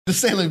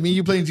Just saying, like me,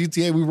 you playing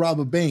GTA, we rob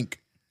a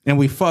bank. And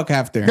we fuck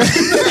after.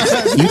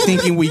 You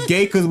thinking we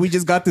gay because we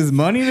just got this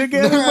money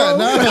together, bro?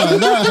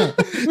 No.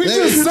 We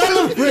just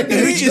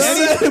celebrated. We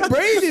just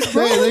celebrated,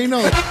 bro. Hey, they know.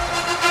 Ladies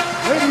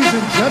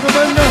and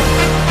gentlemen,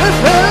 this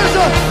is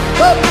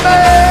the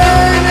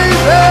main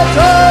event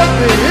of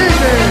the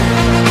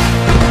evening.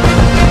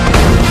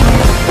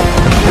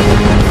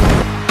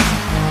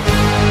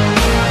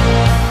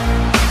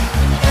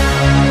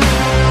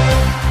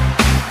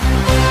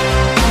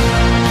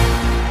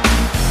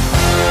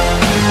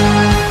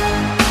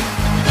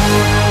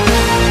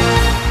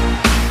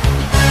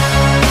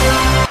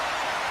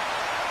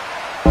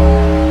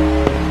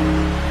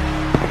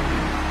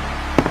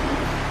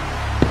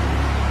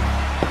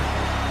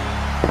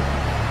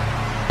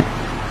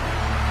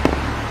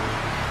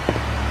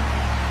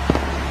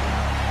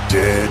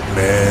 Dead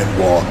man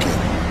walking.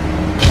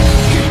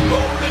 Keep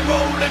rolling,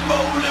 rolling,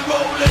 rolling,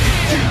 rolling.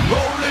 Keep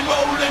rolling,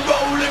 rolling,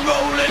 rolling,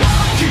 rolling.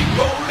 Keep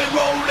rolling,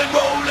 rolling,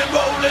 rolling,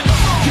 rolling.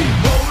 Keep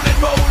rolling,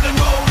 rolling,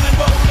 rolling,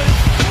 rolling.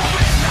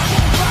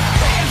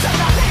 Hands up,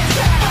 hands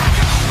back.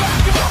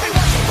 You tell me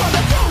what you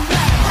gonna do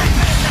now.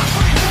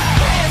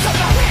 Hands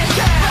up, hands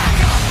back.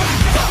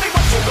 Tell me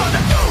what you gonna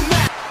do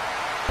now.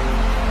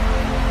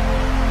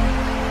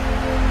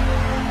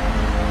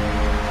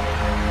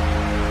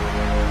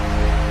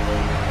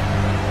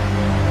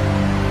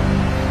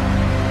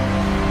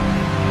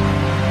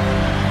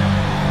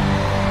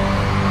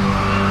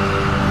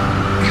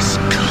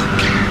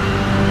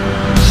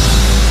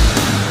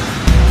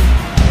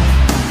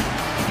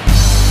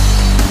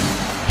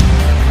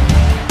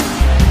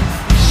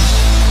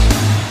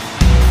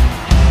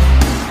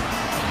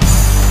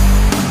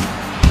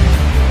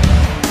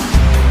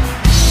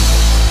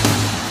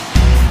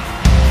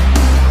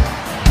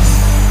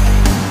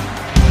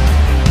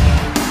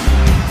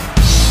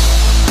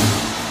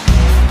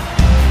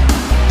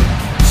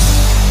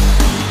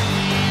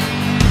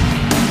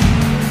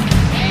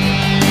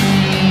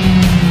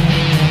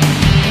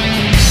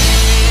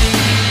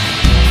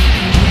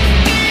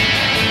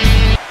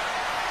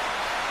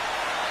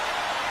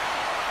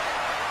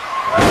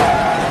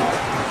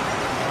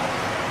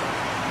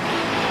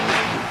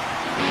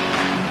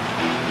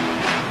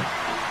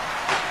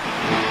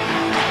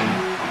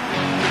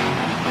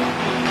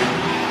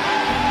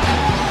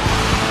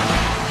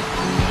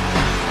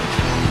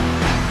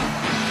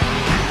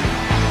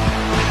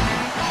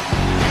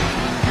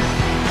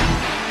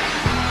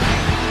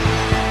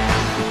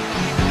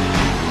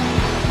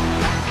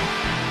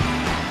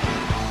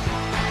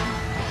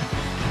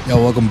 Yo,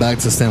 welcome back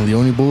to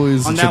STANLEYMANIA,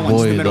 boys. On It's that your one,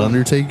 just boy, the The middle.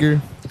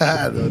 Undertaker.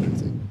 The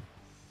Undertaker.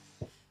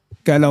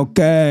 Que lo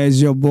que is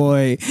your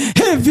boy.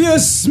 If you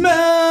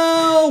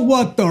smell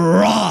what the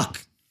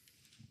Rock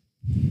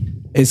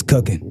is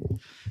cooking.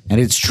 And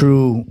it's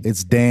true.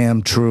 It's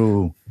damn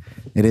true.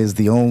 It is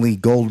the only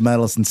gold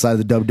medalist inside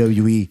the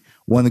WWE.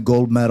 Won the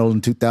gold medal in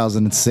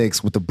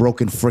 2006 with a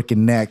broken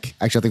freaking neck.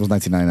 Actually, I think it was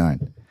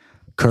 1999.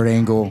 Kurt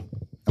Angle.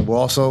 And we're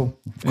also,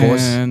 of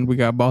course, And we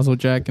got Basil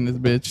Jack in this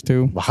bitch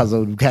too.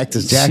 Vazo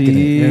Cactus Jack in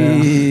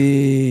it.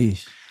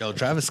 Sheesh. Yo,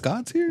 Travis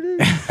Scott's here,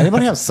 dude.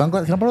 Anybody have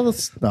sunglasses? Can I borrow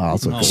this? No, I'll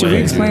No Should we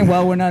explain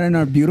why we're not in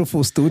our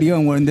beautiful studio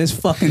and we're in this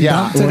fucking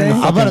dump today?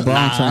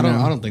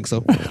 I don't think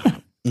so.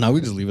 No,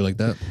 we just leave it like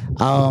that.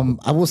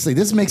 I will say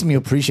this makes me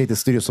appreciate the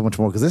studio so much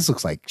more because this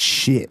looks like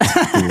shit.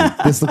 Dude.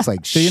 This looks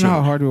like Do shit. you know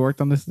how hard we worked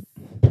on this?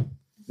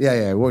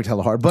 Yeah, it worked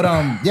hella hard. But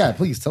yeah,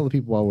 please tell the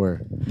people while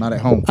we're not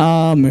at home.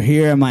 We're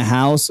here at my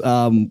house.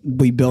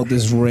 We built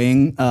this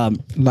ring. You know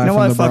from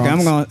what? the Fuck it.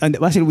 I'm Bronx. going.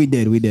 Actually, we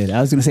did. I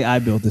was gonna say I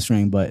built this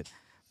ring, but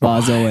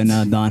Bazo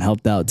and Don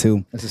helped out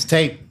too. This is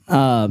tape. We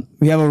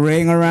have a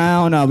ring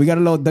around. We got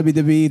a little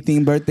WWE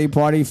themed birthday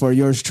party for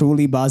yours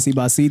truly, Basi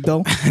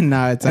Basito.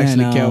 Nah, it's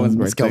actually And, Kelvin's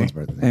It's birthday. Kelvin's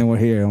birthday. And we're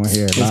here.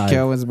 It's live.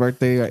 Kelvin's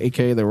birthday,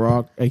 aka The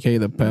Rock, aka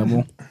The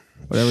Pebble,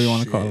 whatever you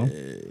want to call him.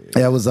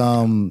 Yeah, it was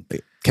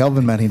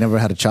Kelvin, man. He never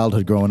had a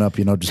childhood growing up,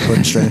 just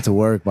put straight into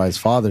work by his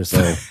father.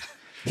 So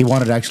he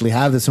wanted to actually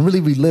have this and really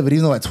relive it,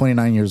 even though at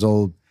 29 years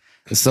old,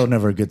 it's still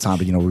never a good time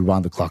to,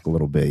 rewind the clock a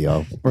little bit,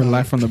 yo. We're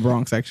live from the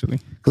Bronx,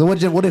 actually. Because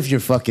what if you're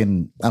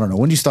fucking, I don't know,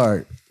 what if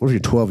your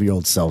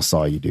 12-year-old self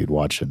saw you, dude,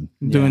 watching?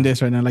 Doing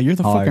this right now. Like, you're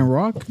the Hard. fucking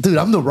Rock? Dude,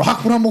 I'm the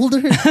Rock when I'm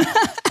older.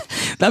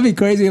 That'd be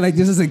crazy. Like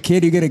just as a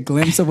kid, you get a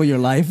glimpse of what your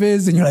life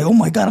is, and you're like, "Oh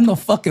my god, I'm the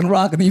fucking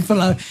Rock," and then you feel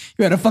like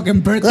you had a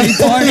fucking birthday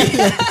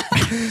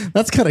party.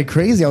 That's kind of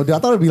crazy. I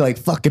thought it'd be like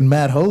fucking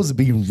Mad Hoes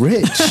being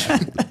rich.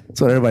 That's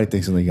what everybody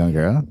thinks when they're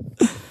younger, huh?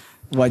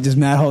 What? Just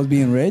mad hoes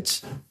being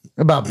rich?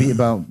 About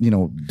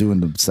doing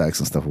the sex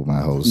and stuff with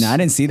my hoes. No, I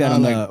didn't see that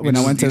on when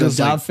I went to the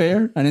job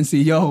fair. I didn't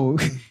see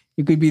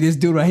you could be this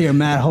dude right here,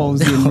 mad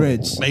hoes being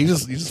rich. Man, you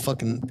just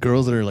fucking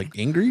girls that are like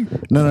angry.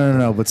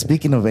 No. But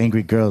speaking of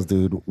angry girls,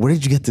 dude, where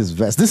did you get this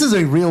vest? This is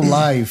a real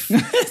life.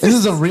 This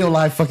is a real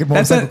life fucking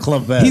motorcycle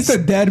club vest. He's a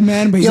dead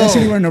man, but he's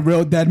actually wearing a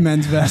real dead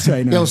man's vest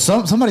right now. Yo,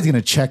 somebody's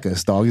gonna check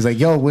us, dog. He's like,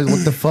 yo, what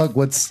the fuck?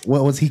 What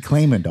was he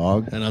claiming,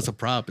 dog? And that's a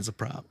prop. It's a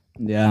prop.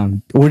 Yeah.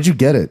 Where'd you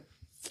get it?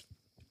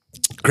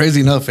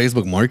 Crazy enough,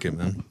 Facebook Market,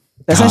 man.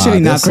 That's actually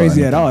not that's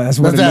crazy fine. at all. That's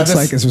what it That's-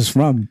 looks like. It was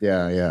from.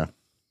 Yeah.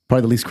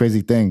 Probably the least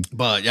crazy thing.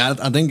 But yeah,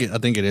 I think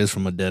it is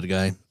from a dead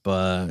guy.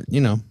 But you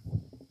know,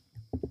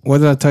 What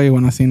did I tell you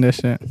when I seen that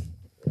shit?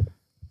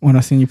 When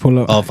I seen you pull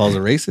up. oh, if I was a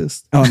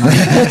racist, Oh,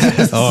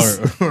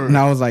 no. or And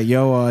I was like,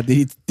 yo,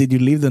 did you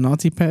leave the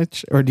Nazi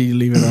patch or did you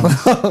leave it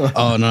on?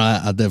 oh no,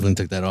 I definitely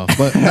took that off.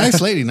 But nice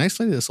lady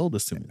that sold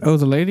this to me. It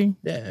was a lady?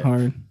 Yeah.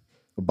 Hard.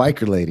 A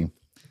biker lady.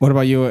 What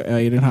about you,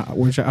 Aiden?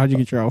 How'd you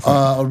get your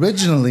outfit?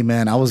 Originally,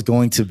 man, I was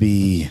going to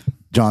be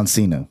John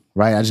Cena,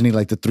 right? I just need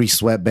like the 3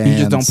 sweatbands. You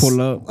just don't pull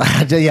up.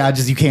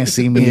 You can't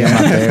see me. I'm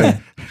not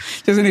there.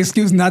 Just an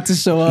excuse not to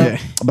show up. Yeah.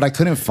 But I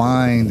couldn't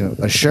find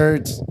a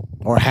shirt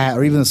or hat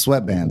or even the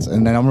sweatbands.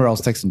 And then I remember I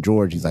was texting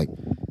George. He's like,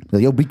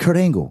 yo, be Kurt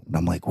Angle. And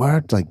I'm like,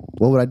 what? Like,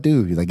 what would I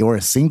do? He's like, you wear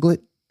a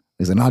singlet?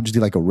 He's like, no, I'll just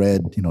do like a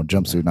red,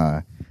 jumpsuit. And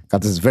I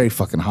got this very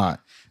fucking hot.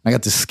 I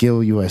got this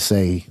Skill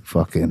USA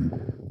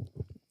fucking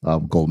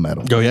gold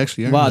medal. Yo, he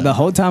actually earned Wow, that. the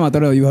whole time I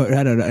thought you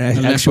had an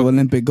actual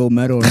Olympic gold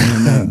medal.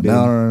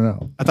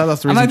 No. I thought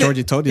that's the reason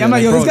Georgie told you. I'm that.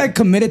 like, yo, Bro, this guy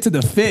committed to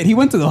the fit. He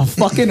went to the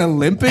fucking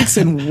Olympics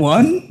and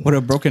won. with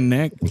a broken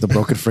neck. With a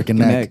broken freaking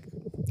neck.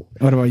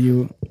 What about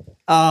you?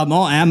 On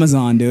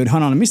Amazon, dude.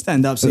 Hold on, let me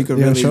stand up so you can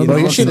Yeah, really. show You the know,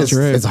 Bro, your fucking shit is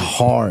drip. it's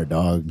hard,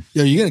 dog.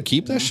 Yo, you gonna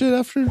keep that shit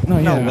after? No,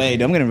 no yeah. way,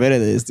 dude. I'm getting rid of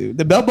this, dude.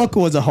 The belt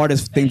buckle was the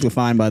hardest thing to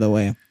find, by the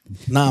way.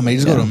 Nah, man, you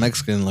just go to a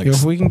Mexican like Yo,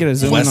 if we can get a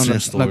zoom in on Western the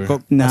store.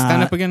 go, Nah,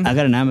 stand up again. I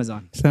got an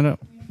Amazon. Stand up.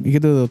 You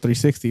can do the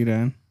 360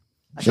 then.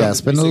 Yeah,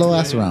 spin the little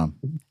ass around.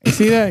 You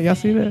see that? Y'all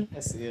see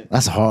that?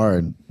 That's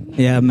hard.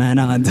 Yeah, man.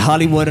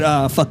 Hollywood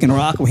fucking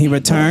Rock, when he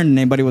returned and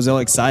everybody was all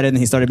excited and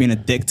he started being a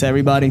dick to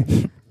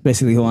everybody.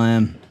 Basically who I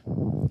am.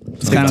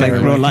 It's kind of like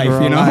real life,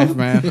 you know? Life,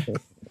 man.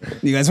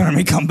 You guys wanted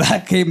me to come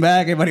back, came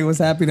back, everybody was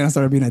happy, then I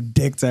started being a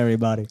dick to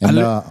everybody. And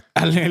I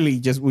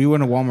literally we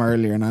went to Walmart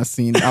earlier and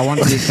I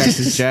wanted to be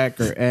Texas Jack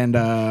and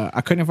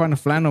I couldn't find a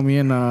flannel. Me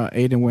and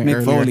Aiden went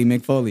earlier.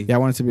 Mick Foley. Yeah, I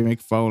wanted to be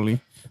Mick Foley,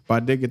 but I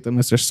did get the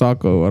Mr.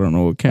 Sacco. I don't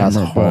know what camera.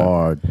 that's but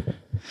hard.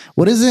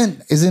 What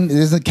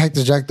isn't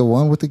Cactus Jack the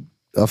one with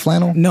the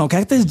flannel? No,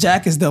 Cactus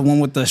Jack is the one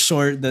with the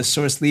short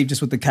sleeve,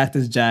 just with the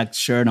Cactus Jack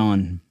shirt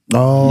on.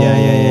 Oh,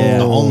 Yeah.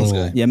 the homeless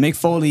guy. Yeah, Mick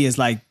Foley is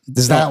like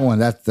There's that one.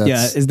 That's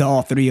yeah, it's the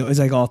all three. It's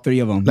like all three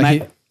of them.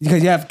 Like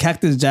Because you have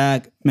Cactus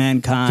Jack,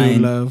 Mankind,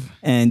 Dude Love.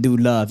 and Dude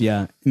Love.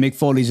 Yeah, Mick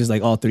Foley's just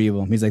like all three of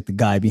them. He's like the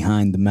guy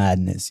behind the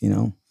madness, you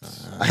know.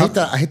 I hate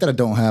that I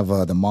don't have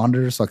the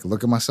monitor so I can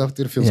look at myself,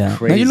 dude. It feels Yeah,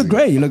 crazy. no, you look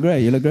great. You look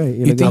great. You look great. You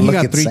You look think great. he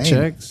look got 3 insane.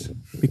 checks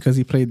because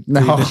he played?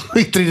 No,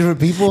 3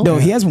 different people. No,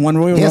 he has one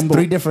Royal He has Rumble.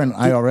 3 different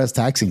IRS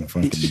taxing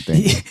fucking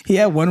things. He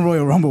had one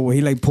Royal Rumble where he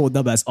like pulled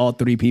up as all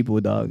 3 people,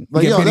 dog.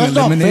 But He yo, kept getting that's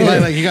not eliminated.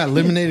 fair. Like he got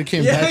eliminated,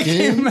 came Yeah, back he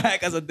came in.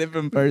 back as a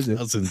different person.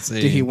 That's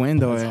insane. Did he win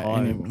though?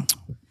 Any of them?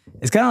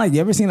 It's kind of like,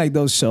 you ever seen like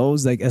those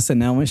shows like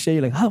SNL and shit?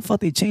 You're like, how the fuck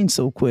they changed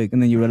so quick?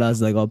 And then you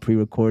realize like all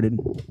pre-recorded.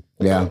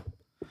 Yeah.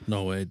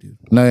 No way, dude.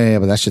 No, yeah,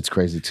 but that shit's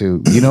crazy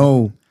too.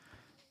 You're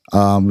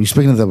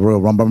speaking of the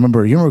Royal Rumble.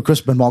 You remember Chris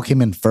Benoit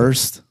came in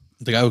first?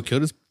 The guy who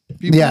killed his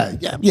people. Yeah.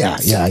 We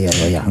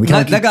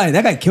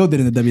That guy killed it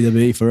in the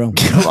WWE for real.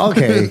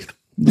 Okay.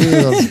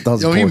 That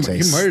was Yo, a he poor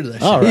taste. murdered that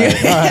shit. All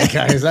right,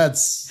 guys.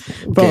 That's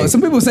Bro, okay.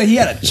 some people say he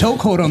had a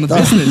chokehold on the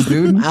business,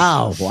 dude.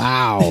 Ow!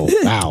 Wow!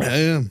 Wow!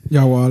 Yeah.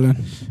 Y'all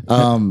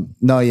wildin'.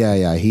 No,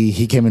 yeah.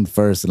 He came in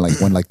first and like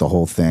won like the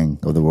whole thing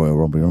of the Royal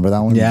Rumble. Remember that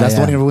one? Yeah, That's the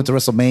yeah. one he ever went to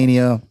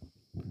WrestleMania,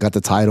 got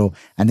the title,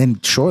 and then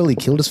shortly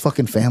killed his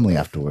fucking family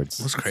afterwards.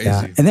 That's crazy.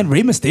 Yeah. And then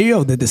Rey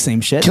Mysterio did the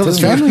same shit. Killed his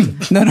too. family?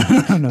 No.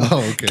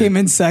 Oh, okay. Came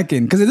in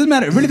second. Because it doesn't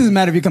matter. It really doesn't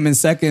matter if you come in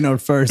second or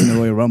first in the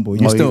Royal Rumble.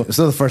 You're still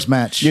the first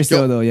match. you're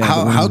still though, yeah.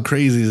 How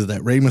crazy is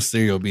that? Rey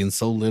Mysterio being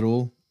so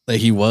little that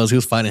he was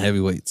fighting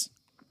heavyweights.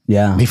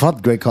 yeah. He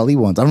fought Great Khali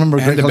once. I remember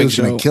Great the Khali Big was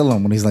gonna Show. kill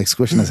him when he's like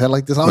squishing his head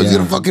like this. He's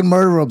gonna fucking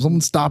murder him.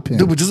 Someone stop him.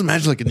 Dude, but just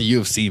imagine like in the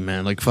UFC,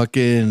 man, like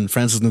fucking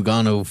Francis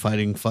Ngannou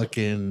fighting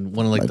fucking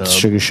one of like, like the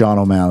Sugar Sean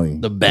O'Malley.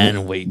 the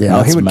bantamweight. Yeah. Oh,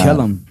 he that's would mad.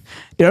 kill him.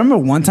 Do you remember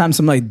one time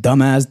some like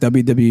dumbass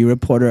WWE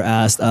reporter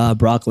asked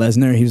Brock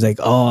Lesnar? He was like,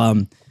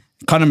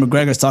 Conor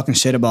McGregor's talking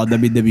shit about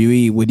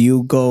WWE. Would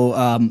you go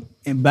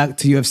back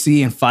to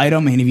UFC and fight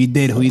him? And if you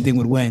did, who do you think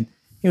would win?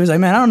 He was like,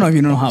 man, I don't know if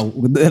you know how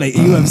like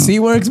UFC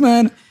works,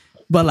 man.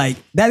 But like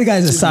that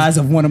guy's the size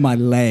of one of my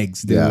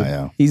legs, dude.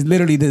 Yeah. He's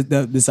literally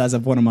the size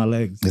of one of my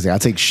legs. He's like, I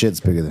take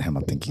shits bigger than him.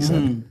 I think he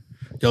said.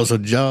 Yo, so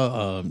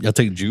y'all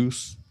take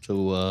juice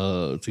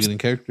to get in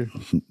character?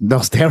 No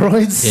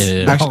steroids.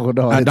 Yeah.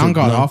 No, I didn't done take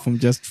got none. off him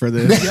just for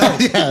this.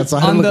 Yeah, so I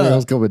had to look where I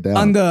was coming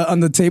down. on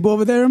the table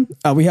over there,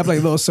 we have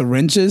like little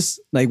syringes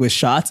like with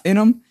shots in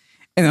them.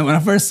 And then when I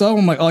first saw them,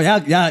 I'm like, oh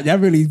y'all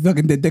really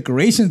fucking did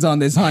decorations on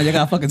this, huh? You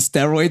got fucking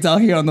steroids out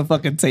here on the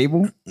fucking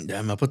table.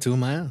 Damn, I put 2 in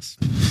my ass.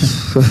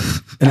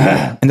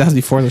 And that's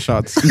before the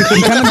shots.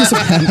 I'm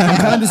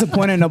kind of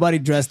disappointed nobody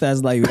dressed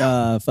as like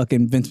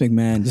fucking Vince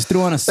McMahon. Just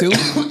threw on a suit.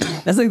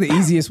 That's like the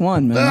easiest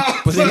one, man.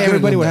 But then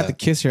everybody would have to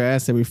kiss your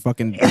ass every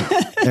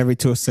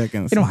 2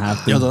 seconds. You don't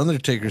have to. Yo, the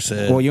Undertaker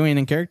said. Well, you ain't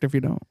in character if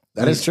you don't.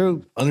 That is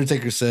true.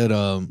 Undertaker said,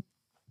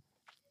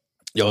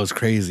 yo, it's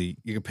crazy.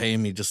 You're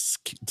paying me just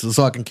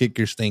so I can kick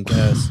your stink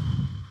ass.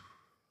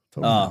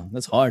 Oh,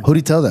 that's hard. Who'd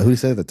he tell that? Who'd he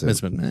say that to?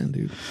 Vince McMahon,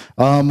 dude.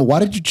 Why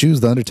did you choose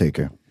the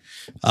Undertaker?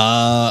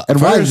 And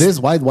first, why is this?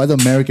 Why the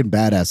American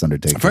badass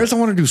Undertaker? First, I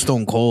want to do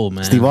Stone Cold,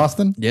 man. Steve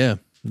Austin? Yeah,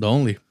 the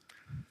only.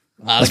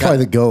 That's probably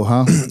the go,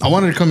 huh? I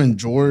wanted to come in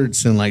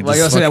Jorts and like. Like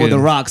you say that with the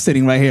Rock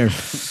sitting right here.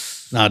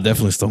 Nah,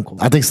 definitely Stone Cold.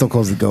 I think Stone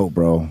Cold's the go,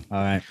 bro. All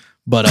right.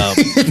 But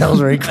That was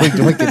very quick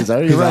to make it.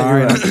 You're right. All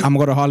right, I'm gonna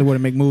go to Hollywood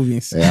and make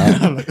movies.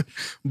 Yeah.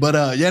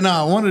 but yeah, no,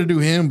 I wanted to do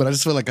him, but I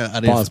just feel like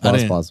I didn't.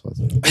 Pause.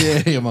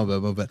 Yeah, my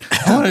bad.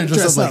 I wanted to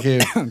dress up like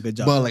him. Good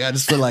job. But like, I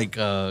just feel like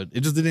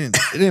it just didn't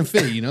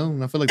fit, you know.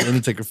 And I feel like the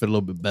Undertaker fit a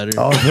little bit better.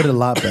 Oh, it fit a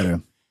lot better.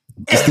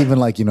 Just even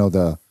like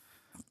the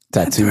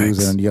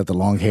tattoos and you have the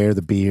long hair,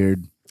 the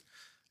beard.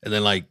 And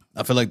then like,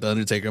 I feel like the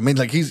Undertaker. I mean,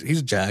 like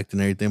he's jacked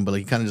and everything, but like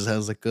he kind of just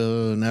has like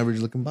an average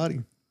looking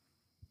body.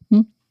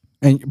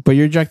 But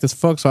you're jacked as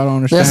fuck, so I don't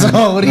understand. That's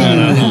all. What do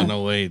you?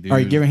 No way, dude.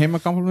 Are you giving him a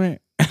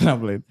compliment?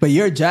 No, But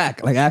you're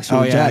Jack, like actual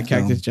oh yeah, Jack.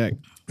 Cactus Jack.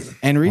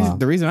 And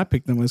the reason I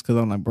picked him was because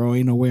I'm like, bro,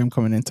 ain't no way I'm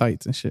coming in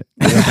tights and shit.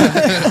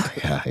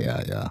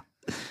 Yeah.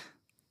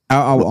 I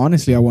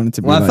honestly, I wanted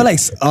to be. Well, I feel like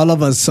all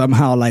of us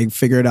somehow like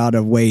figured out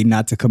a way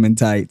not to come in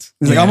tights.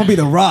 It's like I'm gonna be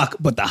the Rock,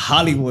 but the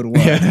Hollywood one.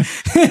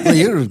 Well,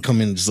 you would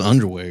come in just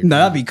underwear. No,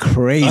 that'd be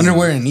crazy.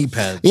 Underwear and knee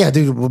pads. Yeah,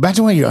 dude.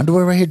 Imagine wearing your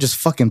underwear right here, just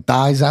fucking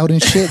thighs out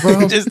and shit,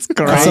 bro. Just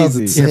That sounds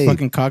crazy. insane. your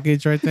fucking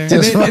cockage right there.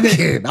 Just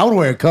fucking. I would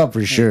wear a cup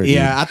for sure. dude.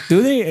 Yeah,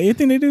 do they? You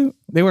think they do?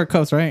 They wear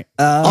cups, right?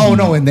 Oh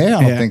no, in there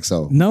I don't Yeah. think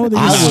so. No, they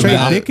I just would straight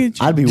not. dickage.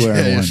 I'd be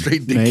wearing Yeah, one.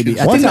 straight dick. Maybe.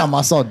 One time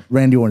I saw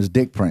Randy Orton's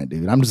dick print,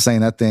 dude. I'm just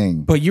saying that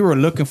thing. But you were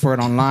looking for it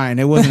online.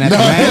 It wasn't at the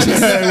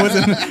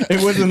match.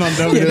 It wasn't on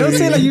WWE. Yeah, don't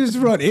say like you just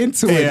run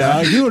into it,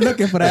 dog. You were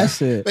looking for that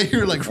shit. Like you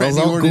were like I was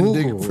Randy on Orton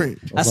Google. dick print.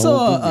 I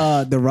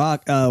saw The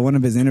Rock, one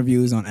of his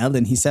interviews on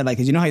Ellen. He said, like,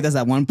 'cause you know how he does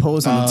that one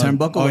pose on the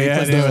turnbuckle? oh, where he yeah,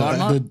 puts they his were arm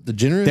like- up? The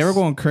generous. They were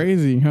going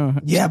crazy, huh?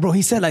 Yeah, bro.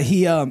 He said like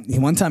he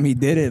one time he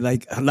did it.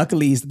 Like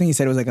luckily, I think he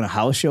said it was like in a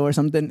house show or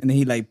something, and then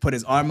he like put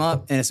his arm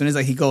up, and as soon as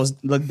like he goes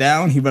look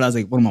down, he realized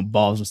like one of my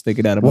balls was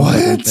sticking out of my What?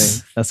 fucking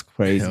thing. That's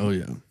crazy. Hell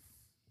yeah.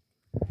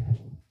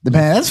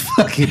 Man, that's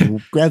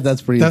fucking.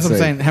 That's pretty. That's what I'm insane.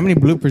 saying. How many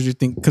bloopers you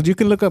think? Because you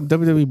can look up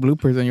WWE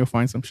bloopers and you'll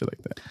find some shit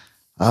like that.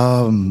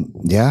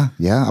 Yeah. I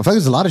feel like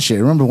there's a lot of shit.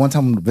 Remember one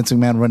time Vince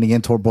McMahon running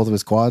in toward both of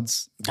his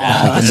quads?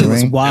 That in shit the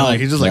was ring? wild. Yeah, like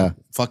he just like Yeah.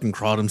 fucking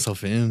crawled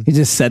himself in. He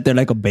just sat there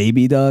like a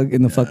baby dog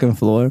in the fucking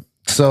floor.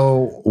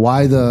 So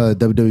why the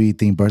WWE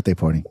themed birthday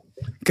party?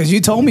 Because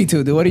you told me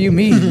to, dude. What do you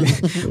mean?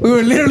 We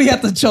were literally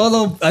at the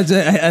Cholo,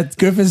 at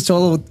Griffin's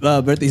Cholo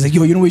birthday. He's like,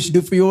 yo, you know what we should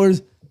do for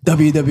yours?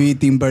 WWE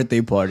themed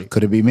birthday party.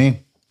 Could it be me?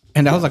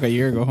 And that was like a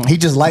year ago, huh? He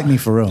just liked me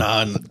for real.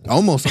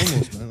 Almost,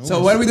 man.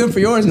 So what are we doing for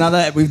yours now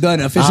that we've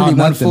done officially one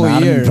Nothing. full I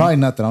don't- year? Probably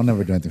nothing. I'll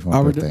never do anything for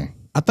my birthday.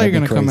 I thought you were That'd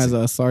going be to come as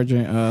crazy. a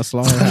Sergeant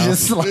Slaughterhouse.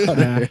 Just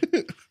slaughter.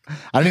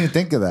 I didn't even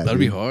think of that. That'd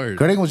be dude. hard.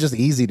 Credit was just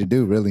easy to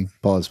do, really.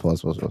 Pause.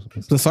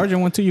 The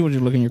Sergeant one too? You would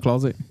just look in your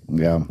closet?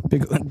 Yeah.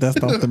 Big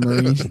dust off the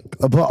Marines.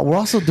 But we're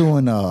also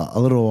doing a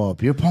little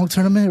beer pong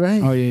tournament,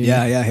 right? Oh,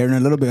 yeah. Yeah, here in a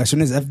little bit. As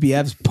soon as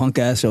FBF's punk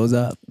ass shows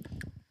up.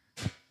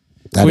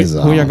 That Who is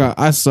y'all got?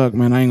 I suck,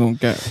 man. I ain't going to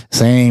get.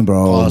 same,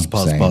 bro.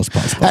 Pause. Same.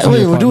 Wait,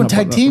 Wait, we're doing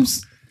tag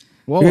teams?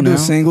 We're Whoa, gonna do now.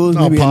 singles.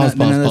 No, maybe pause.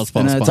 another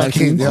tag Okay,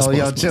 team.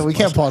 yo, chill. We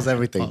can't pause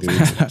everything, dude.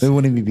 They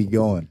wouldn't even be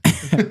going.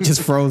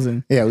 Just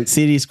frozen. Yeah, we-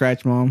 CD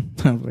scratch, mom.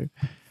 I was like,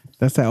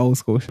 that's that old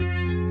school shit.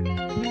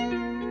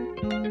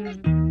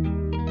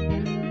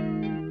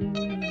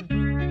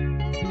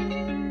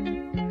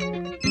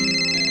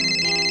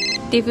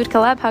 Seafood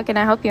Collab, how can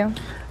I help you?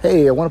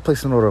 Hey, I want to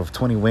place an order of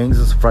 20 wings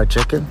and some fried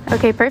chicken.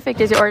 Okay, perfect.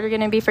 Is your order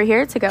going to be for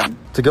here or to go?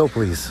 To go,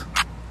 please.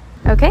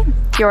 Okay,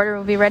 your order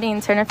will be ready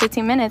in 10 or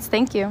 15 minutes.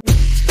 Thank you.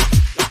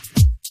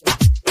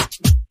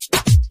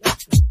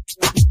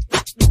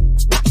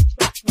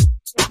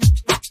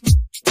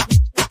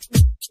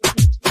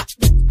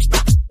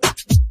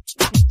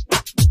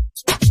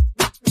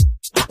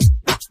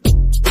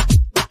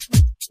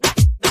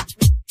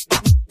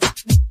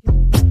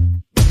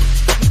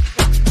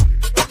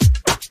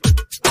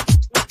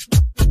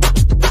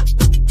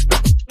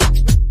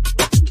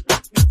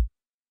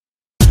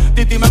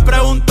 Titi me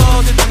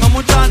preguntó si tengo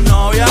muchas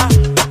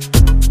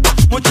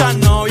novias. Muchas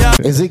novias.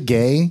 Is it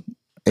gay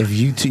if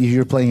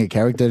you're playing a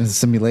character in a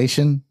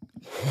simulation?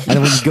 And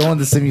then when you go in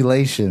the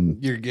simulation,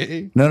 You're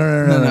gay?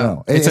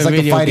 no. It's a like a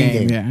video fighting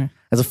game, game. yeah.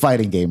 It's a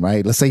fighting game,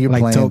 right? Let's say you're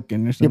Like playing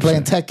Token or some You're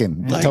playing shit.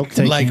 Tekken. Like,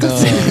 Token. like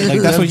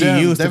That's what you Def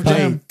Jam, use to Def play.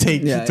 Jam.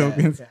 Take Yeah,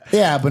 tokens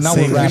Yeah, but not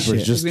with Same rappers.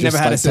 shit. Just We never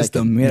had like a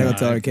system. Tekken. We had to go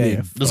to arcade.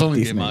 yeah. That's the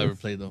only game I ever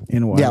played though.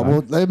 in a while. Yeah,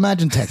 well,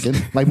 imagine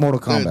Tekken, like Mortal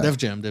Kombat. Def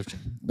Jam.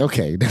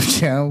 Okay, Def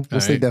Jam.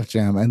 We'll say right. Def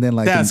Jam, and then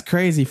like That's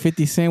crazy.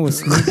 50 Cent with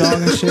Snoop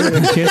Dogg and shit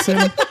and kissing.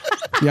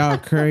 Y'all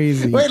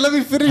crazy. Wait, let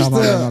me finish Oh, my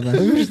bad. let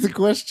me finish the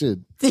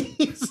question.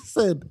 He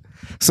said,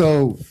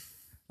 so,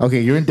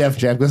 okay, you're in Def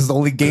Jam. This is the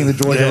only game that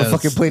George ever Yes.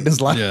 fucking played in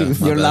his life. Yeah.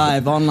 You're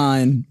live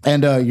online.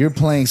 And you're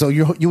playing. So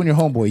you and your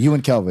homeboy, you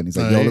and Kelvin. He's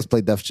like, yo, Right. let's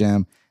play Def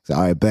Jam. He's like,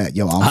 all right, bet.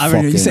 Yo, I'm I already,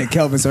 fucking. you said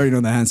Kelvin, so I already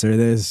know the answer to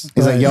this.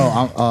 He's like, yo,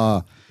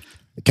 I'm.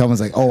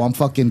 Kelvin's like, oh, I'm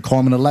fucking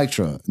Carmen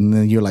Electra. And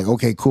then you're like,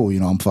 okay, cool. You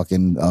know, I'm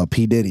fucking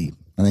P Diddy.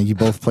 and then you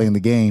both play in the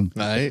game,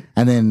 Right.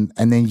 and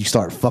then you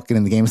start fucking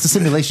in the game. It's a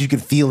simulation. You can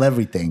feel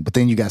everything, but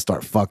then you got to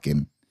start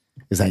fucking.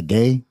 Is that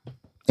gay?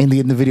 In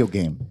the video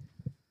game.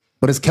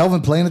 But it's Kelvin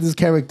playing with this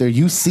character.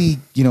 You see,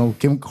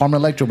 Carmen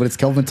Electra, but it's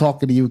Kelvin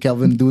talking to you,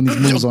 Kelvin doing these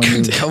moves on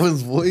you.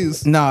 Kelvin's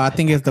voice. No, I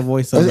think it's the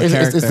voice of the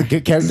character. It's the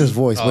character's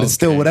voice, but it's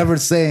still whatever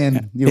it's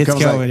saying. It's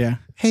Kelvin's Kelvin, like, yeah.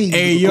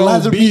 Hey,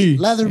 yo, B.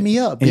 lather me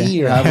up, B,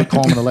 Yeah. or however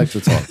Carmen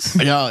Electra talks.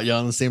 Y'all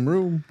in the same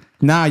room.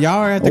 Nah, y'all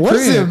are at the What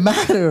does it crib.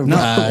 matter?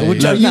 Nah,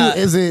 Which are look, you? nah,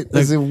 Is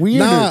it weird?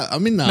 Nah, I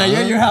mean, nah. Now you're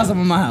at your house, I'm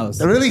at my house.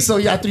 Really? So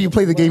after you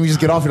play the game, you just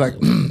get off. You're like,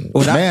 man,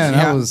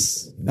 yeah.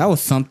 that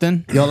was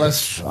something. yo.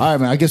 Let's all right,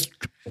 man. I guess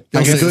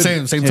Yo, do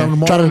it. same time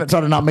tomorrow. Try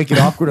to not make it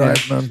awkward. All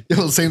right, man.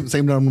 Yo, same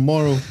time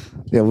tomorrow.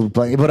 Yeah, we'll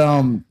play. But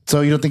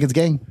so you don't think it's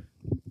gay?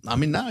 I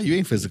mean, nah, you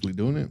ain't physically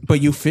doing it.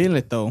 But you feel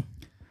it though.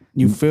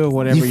 You feel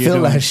whatever You you're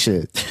feel doing. that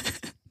shit.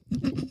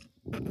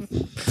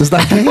 Does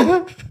that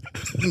gay?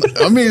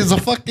 I mean, it's a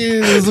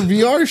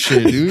VR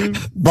shit, dude.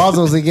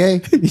 Bazo's a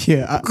gay?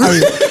 Yeah.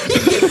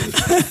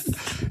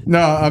 No,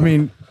 I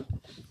mean,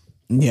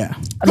 yeah.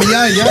 I mean,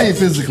 y'all ain't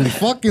physically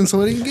fucking,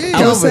 so it ain't gay.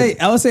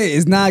 I would say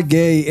it's not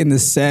gay in the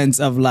sense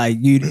of like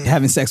you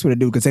having sex with a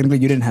dude because technically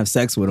you didn't have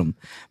sex with him,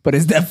 but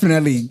it's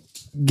definitely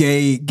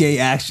gay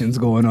actions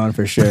going on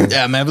for sure.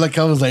 Yeah, man. Like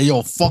I was like,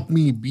 yo, fuck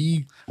me,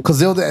 B. Because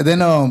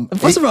then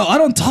First of all, I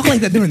don't talk like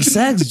that during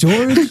sex,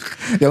 George.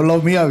 yo,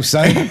 load me up,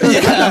 son.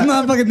 Yeah, I'm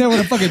not fucking there with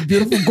a fucking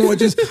beautiful,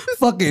 gorgeous,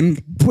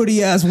 fucking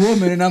pretty ass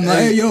woman, and I'm like,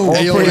 hey yo,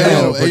 Hey, pretty man,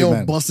 hey, pretty yo,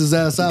 man. bust his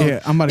ass out. Yeah,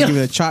 I'm about to give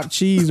it a chopped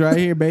cheese right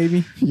here,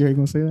 baby. You ain't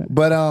gonna say that?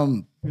 But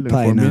You looking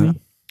Probably for a not.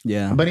 mini?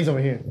 Yeah. But he's over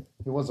here.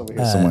 He was over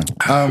here somewhere.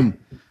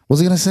 What was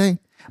he gonna say?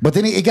 But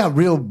then it got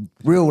real,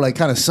 like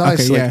kind of side.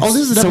 Okay, so like, yeah. oh,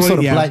 this is an So, episode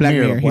of yeah, Black Black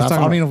Mirror. Mirror. He's Well, I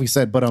talking don't even know if we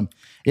said, but it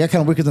got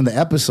kind of weird in the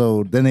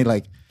episode. Then they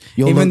like,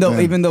 yo, even look,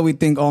 man. though we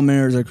think all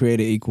mirrors are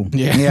created equal.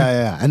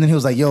 yeah. And then he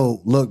was like,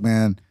 yo, look,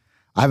 man,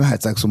 I haven't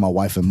had sex with my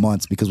wife in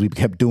months because we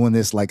kept doing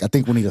this. Like, I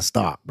think we need to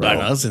stop, bro.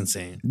 No, that's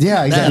insane.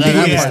 Yeah, That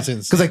exactly. part's insane.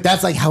 Because like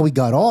that's like how he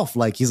got off.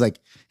 Like he's like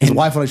his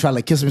wife would like try to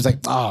like kiss him. He's like,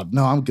 oh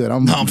no, I'm good.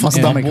 I'm I'm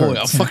fucking my stomach boy. I'm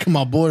hurts. fucking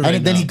my boy right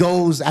And then now. he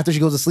goes after she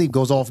goes to sleep,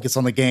 goes off, gets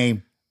on the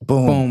game,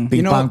 boom, Boom.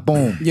 bing bang,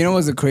 boom. You know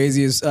what's the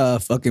craziest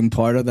fucking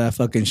part of that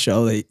fucking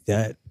show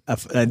that I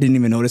didn't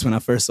even notice when I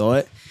first saw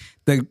it?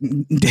 The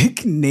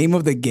name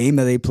of the game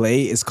that they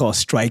play is called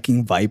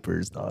Striking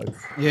Vipers, dog.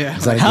 Yeah.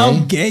 Is that How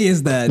gay? gay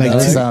is that? Like, dog?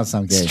 that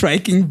sounds gay.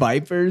 Striking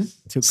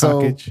Vipers? Too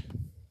So- cockage.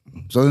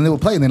 So then they were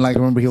playing. Then like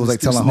remember he was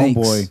like Two telling snakes.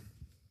 homeboy,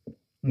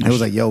 he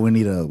was like, yo, we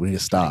need to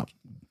stop.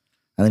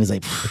 And then he's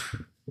like,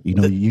 you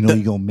know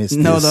you're gonna miss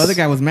No, this. the other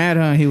guy was mad,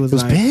 huh? He was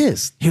was like,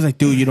 pissed. He was like,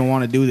 dude, you don't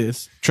want to do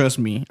this. Trust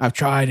me. I've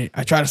tried it.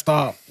 I tried to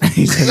stop.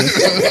 He said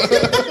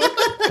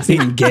It's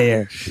even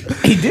gayer.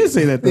 he did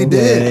say that though. He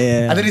did.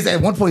 Yeah. And then he's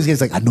at one point he's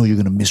like, I know you're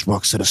gonna miss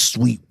Roxetta's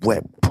sweet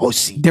wet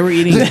pussy. They were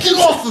eating. He's like, get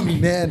off of me,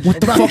 man. What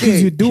the fuck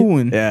is you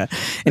doing? Yeah.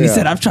 And he Yeah.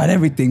 said, I've tried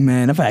everything,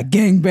 man. I've had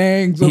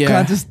gangbangs, all Yeah.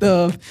 kinds of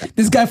stuff.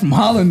 This guy from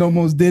Holland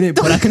almost did it,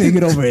 but I couldn't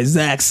get over his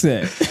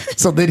accent.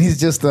 So then he's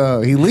just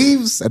he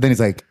leaves and then he's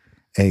like,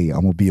 hey,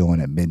 I'm gonna be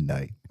on at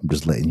midnight. I'm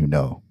just letting you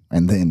know.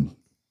 And then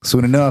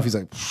soon enough, he's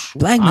like,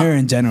 Black Mirror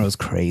in general is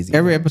crazy.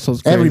 Every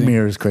episode's crazy. every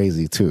mirror is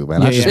crazy too,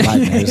 man. Not Yeah, just yeah.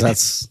 Black mirrors.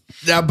 That's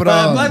Yeah, but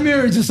Black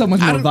Mirror is just so much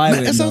I more don't-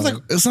 violent. It sounds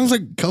though.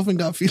 like Kelvin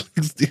got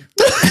feelings, dude.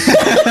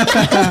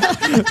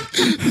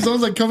 It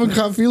sounds like Kelvin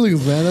got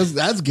feelings, man.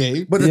 That's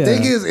gay. but the Yeah.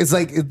 thing is, it's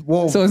like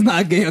well, So it's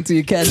not gay until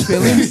you catch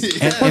feelings.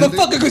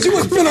 Motherfucker, because you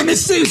was feeling the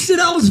same shit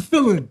I was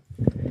feeling.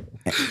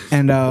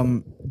 And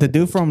the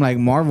dude from like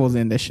Marvel's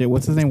in that shit.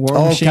 What's his name? War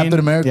Oh, Machine? Captain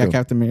America. Yeah,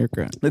 Captain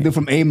America. The dude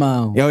from A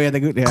Mile. Oh yeah, the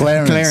good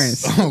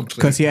Clarence. Oh,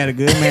 because he had a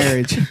good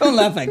marriage. Don't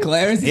laugh at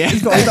Clarence. Yeah.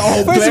 He's going,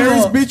 Oh, first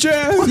Clarence, of all, bitch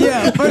ass.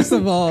 Yeah, first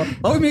of all,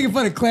 are we making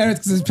fun of Clarence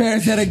because his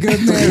parents had a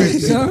good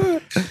marriage?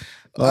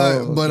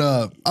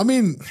 Huh? I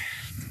mean,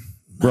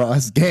 bro,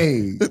 it's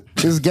gay.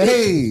 It's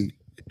gay.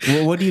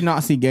 Well, what do you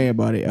not see gay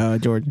about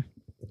it, Jordan?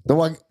 The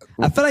one,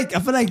 I feel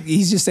like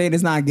he's just saying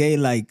it's not gay.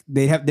 Like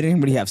they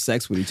didn't really have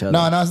sex with each other.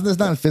 no, it's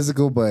not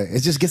physical, but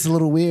it just gets a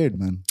little weird,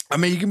 man. I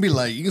mean, you can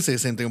say the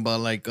same thing about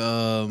like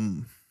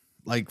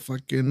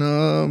fucking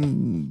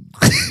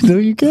No,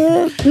 you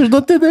can't. There's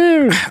nothing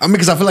there. I mean,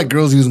 because I feel like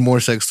girls use more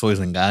sex toys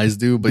than guys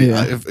do, but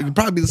Yeah. it could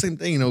probably be the same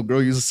thing. You know,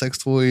 girl uses a sex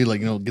toy,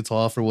 like, you know, gets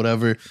off or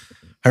whatever.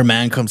 Her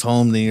man comes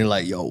home, then you're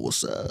like, yo,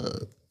 what's up?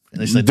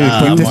 And she's like, Dude,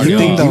 nah, but I'm this already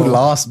thing, off. you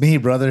lost me,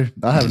 brother.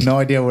 I have no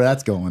idea where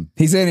that's going.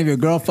 He's saying if your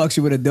girl fucks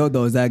you with a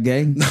dildo, is that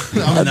gay? No,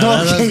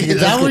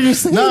 Is that what you're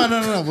saying?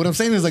 No. What I'm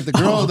saying is like the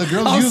girl's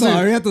I'm using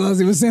sorry, I thought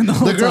he was saying the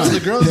whole the girl's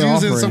They're using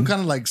offering. some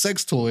kind of like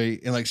sex toy,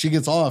 and like she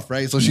gets off,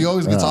 right? So she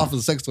always gets off of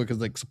the sex toy because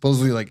like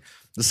supposedly like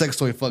the sex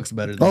toy fucks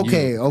better than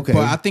Okay, you. okay.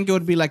 But I think it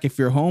would be like if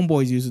your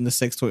homeboy's using the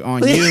sex toy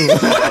on you.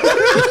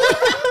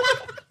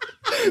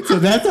 So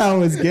that's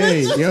how it's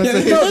gay. You know what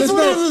I'm saying? That's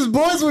one of those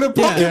boys with a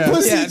pocket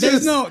pussy. Yeah,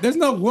 there's just-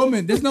 no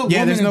woman.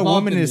 Yeah, there's no involved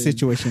woman in this it.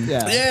 situation.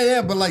 Yeah.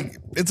 Yeah, but like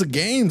it's a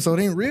game, so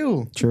it ain't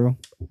real. True.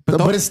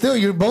 But it's still,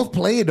 you're both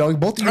playing, dog.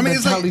 Both of your mean,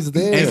 it's like- mentalities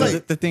there. it's Hey,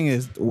 like- the thing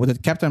is,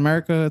 with Captain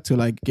America to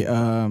like,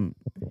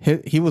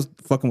 he was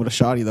fucking with a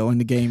shotty though in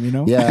the game, you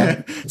know.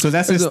 Yeah. So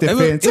that's his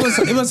defense.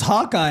 It was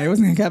Hawkeye. It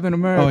wasn't Captain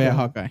America. Oh yeah,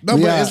 Hawkeye. No,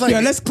 but Yeah. it's like Yo,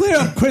 let's clear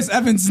up Chris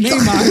Evans' name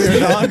out here,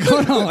 dog.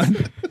 Hold on.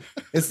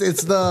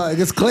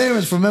 It's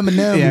Clarence from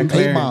Eminem. Yeah, 8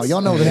 Clarence. Mile.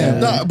 Y'all know him.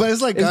 no, but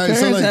it's like, all right, so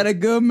Clarence had like, a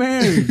good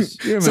marriage.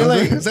 You so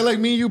remember? like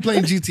me and you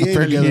playing GTA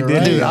Apparently he together, did.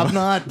 right? Dude, I'm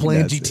not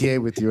playing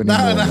GTA with you anymore.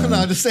 No, man.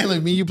 I'm just saying,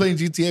 like me and you playing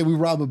GTA, we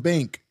rob a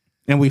bank.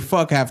 And we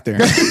fuck after.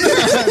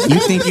 You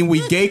thinking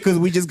we gay because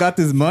we just got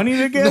this money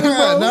together,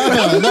 bro?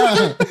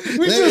 No.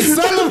 We just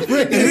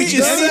celebrated. We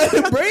just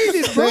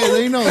celebrated, bro.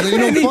 They know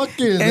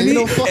fucking. They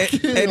know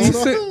fucking.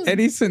 Hold on.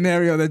 Any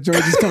scenario that George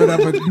is coming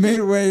up with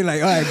midway,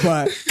 like, all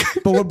right,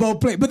 but we're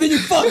both playing. But then you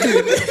fucking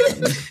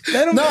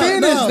let them No,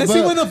 finish. no, Let's see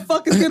but- when the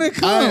fuck is gonna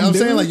come. I'm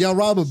dude. saying like y'all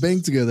rob a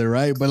bank together,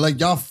 right? But like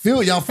y'all feel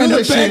and that the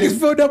bag shit. is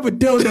filled up with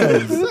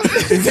dildos.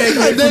 And then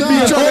No,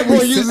 the no,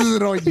 boy uses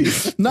it on you.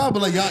 No,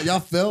 but like y'all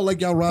felt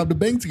like y'all robbed a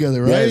bank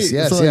together, right?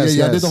 Yes, so yes,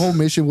 y'all yes. did the whole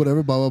mission,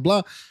 whatever, blah blah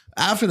blah.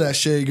 After that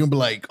shit, you're gonna be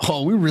like,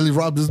 oh, we really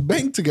robbed this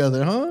bank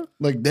together, huh?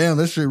 Like, damn,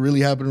 that shit really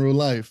happened in real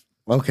life.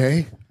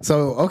 Okay.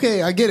 So,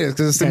 I get it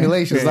because it's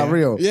simulation. It's not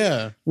real.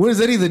 Yeah. Where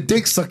does any of the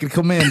dick sucking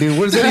come in, dude?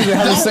 Where does any of the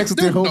having sex with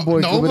their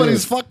homeboy come in?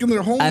 Nobody's fucking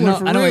their homeboy. I know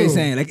for what real. you're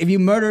saying. Like, if you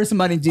murder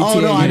somebody in GTA, Oh,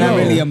 no, I you're not know.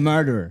 really a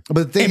murderer.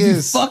 But the thing if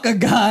is, you fuck a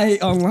guy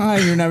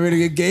online, you're not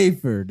really a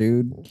gayfer,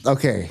 dude.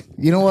 okay,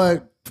 you know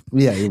what?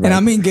 Yeah, you're right. And I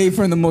mean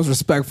gayfer in the most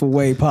respectful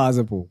way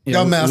possible.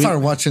 Yo, man, I started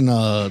watching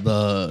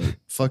the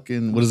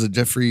fucking, what is it,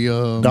 Jeffrey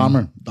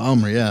Dahmer.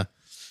 Dahmer, yeah.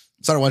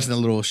 Started watching that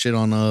little shit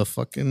on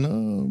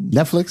fucking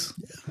Netflix.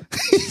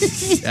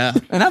 yeah.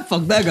 And I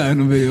fucked that guy in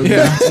the video.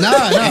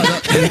 Nah,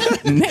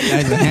 That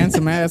guy's a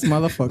handsome ass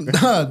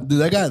motherfucker. dude,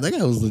 that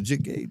guy was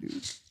legit gay, dude.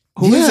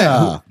 Who is Yeah.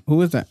 that?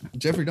 Who is that?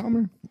 Jeffrey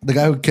Dahmer, the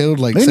guy who killed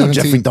like They know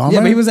 17. Jeffrey Dahmer. Yeah,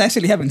 but he was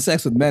actually having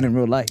sex with men in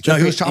real life. No,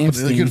 he was chopping.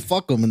 Epstein. He could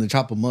fuck them and then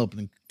chop them up and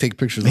then take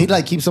pictures. He'd of them.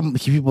 like keep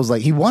people's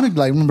like he wanted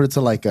like remember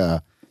to like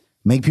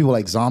make people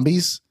like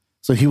zombies.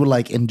 So he would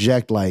like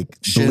inject like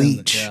Shit in the-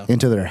 bleach yeah.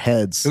 into their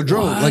heads He'll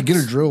drill, like get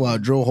a drill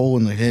out, drill a hole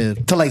in the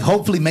head. to like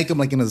hopefully make them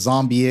like in a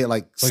zombie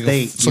like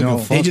state. so You you know,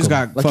 can They fuck just him.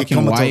 got like a fucking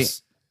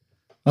comatose.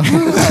 white.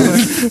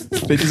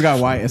 They just got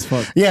white as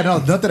fuck. Yeah, no,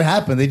 nothing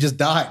happened. They just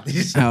died. They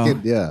just Oh.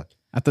 fucking- yeah.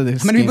 I thought they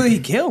How many people did he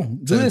kill?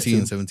 Do this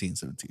 17, to? 17,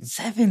 17.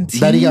 17.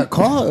 That he got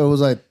caught or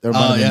was like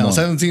Oh yeah,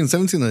 17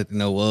 that I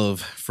know of.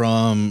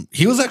 From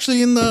he was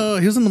actually in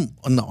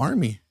the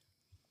army.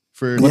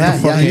 For Yeah,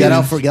 he got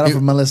out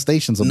for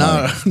molestation.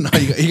 No, he got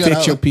Fit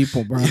out. your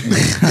people, bro.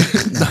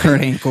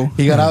 Kurt ankle.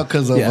 He got out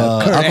because of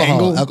Kurt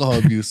Angle. alcohol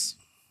abuse.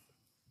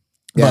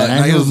 Yeah, But and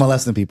no, he was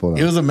molesting people.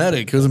 He was a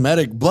medic.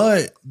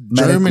 But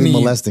Medically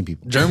molesting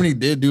people. Germany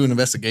did do an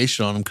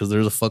investigation on him because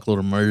there's a fuckload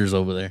of murders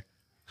over there.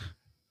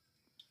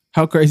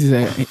 How crazy is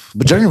that?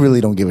 But Germany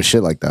really don't give a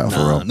shit like that for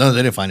real. No,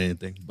 they didn't find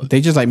anything. But They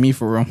just like me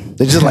for real.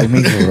 They're just like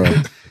me for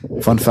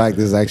real. Fun fact: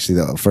 this is actually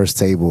the first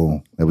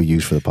table that we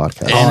use for the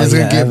podcast. and it's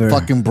gonna yeah, get ever.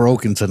 fucking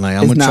broken tonight.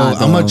 I'm It's gonna not,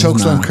 choke. I'm gonna though. choke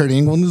It's some not. Kurt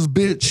Angle on this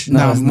bitch.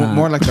 No, it's not.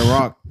 more like The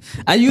Rock.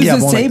 I use Yeah,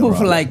 this more like table the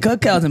for Rock. like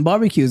cookouts and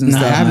barbecues and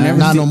stuff. I've man. never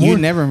Nah, seen, no more. you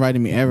never invited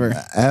me ever.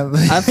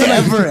 I feel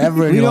like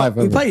ever in we your don't- life.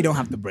 We Ever. probably don't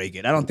have to break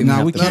it. I don't think Nah,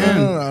 we we have to. can't.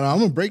 No, I'm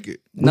gonna break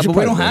it. No, should but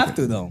we don't probably have break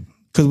to though.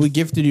 Because we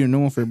gifted you a new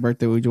one for your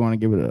birthday. We just want to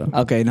give it a.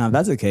 Okay, no, if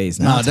that's the case.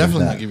 Nah, No.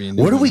 definitely not giving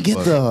you. Where do we get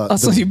the? Oh,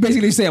 so you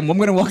basically say I'm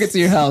gonna walk into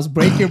your house,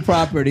 break your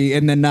property,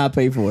 and then not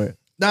pay for it.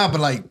 Nah,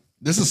 but like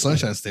this is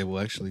Sunshine's table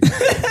actually.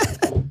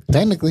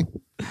 Technically,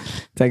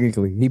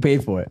 Technically, he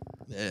paid for it.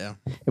 Yeah.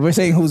 If we're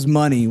saying whose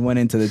money went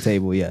into the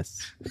table,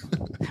 yes.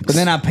 But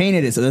then I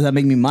painted it, so does that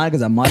make me mad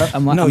because I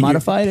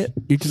modified it?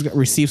 You just got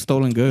received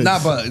stolen goods.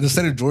 Nah, but in the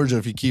state of Georgia,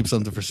 if you keep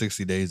something for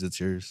 60 days, it's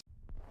yours.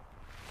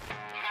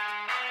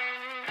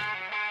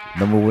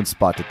 number one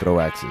spot to throw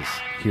axes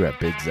here at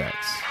Big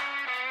Zach's.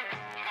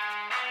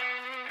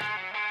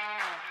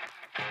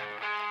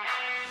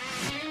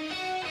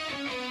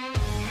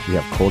 We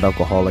have cold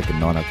alcoholic and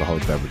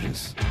non-alcoholic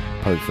beverages.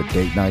 Perfect for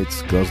date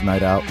nights, girls'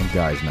 night out, and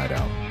guys' night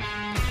out.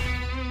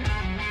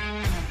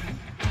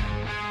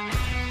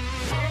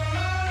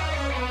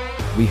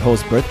 We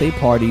host birthday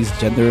parties,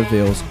 gender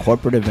reveals,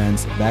 corporate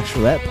events,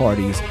 bachelorette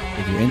parties.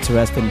 If you're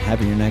interested in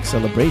having your next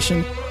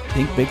celebration,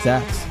 think Big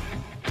Zach's.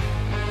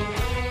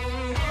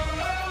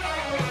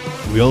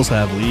 We also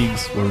have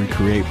leagues where we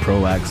create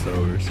pro axe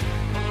throwers.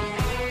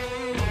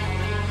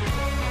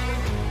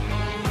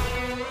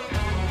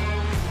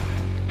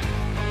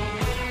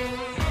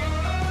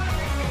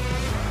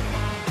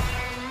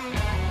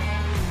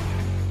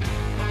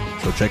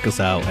 So check us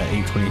out at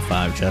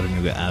 825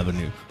 Chattanooga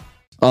Avenue.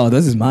 Oh,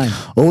 this is mine.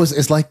 Oh,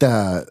 it's like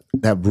that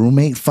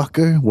roommate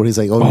fucker where he's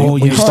like, Oh, when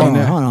yeah, you start,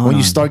 hold on. when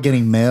you start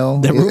getting mail.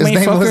 The roommate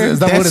fucker? Is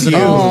that what That's it's you.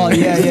 Oh, called?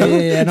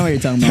 yeah. I know what you're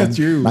talking about. That's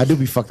you. I do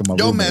be fucking my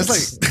Yo, roommates. man,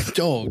 it's like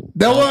Yo,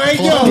 No, wait,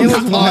 yo. It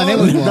was one. It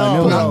was one.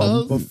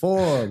 No,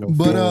 before.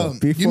 but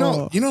you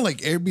know, like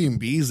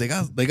Airbnbs,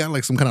 they got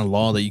like some kind of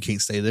law that you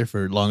can't stay there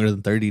for longer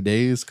than 30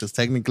 days because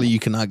technically you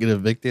cannot get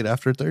evicted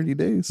after 30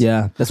 days.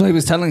 Yeah, that's what he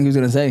was telling. He was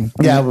gonna say.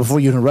 Yeah, before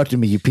you interrupted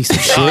me, you piece of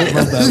shit.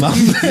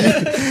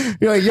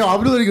 You're like, yo, I'm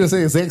literally gonna say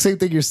the exact same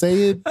thing you're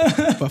saying.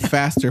 But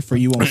faster for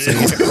you won't say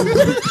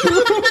it.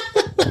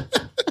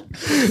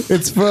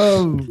 It's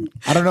from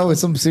I don't know.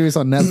 It's some series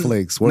on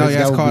Netflix. No,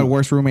 yeah, it's called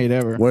Worst Roommate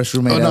Ever. Worst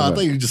Roommate Oh no, I Ever.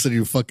 thought you just said you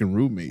were fucking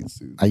roommates,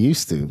 dude. I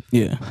used to,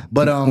 Yeah,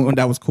 but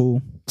that was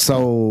cool.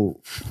 so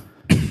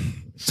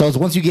it's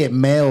once you get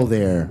mail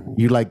there,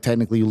 you like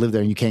technically you live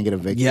there and you can't get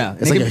evicted. Yeah,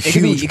 it's like a it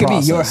could be huge it could be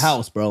your process.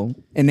 house, bro,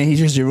 and then he's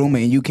just your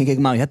roommate, and you can't kick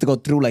him out. You have to go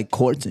through like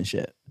courts and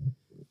shit,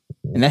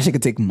 and that shit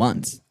could take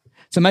months.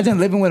 So imagine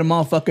living with a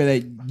motherfucker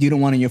that you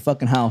don't want in your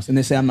fucking house, and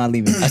they say I'm not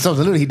leaving, So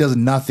literally, he does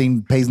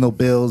nothing, pays no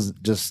bills,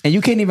 just and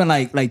you can't even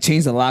like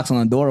change the locks on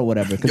the door or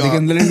whatever, because they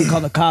can literally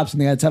call the cops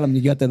and they gotta tell them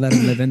you got to let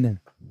him live in there.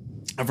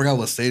 I forgot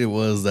what state it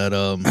was that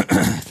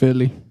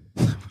Philly.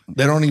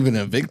 they don't even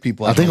evict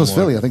people. I think it was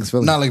anymore. Philly. I think it's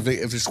Philly. Not like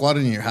if you're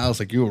squatting in your house,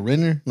 like you're a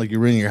renter, like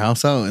you're renting your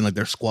house out, and like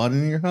they're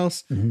squatting in your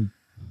house.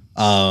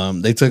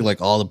 They took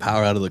like all the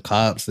power out of the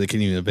cops. They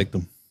can't even evict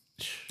them.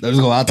 They just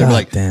go out there God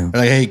like, damn.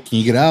 they're like, hey, can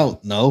you get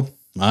out? No.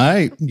 All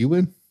right, you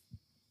win.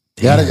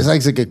 Yeah,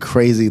 it's like a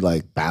crazy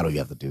like battle you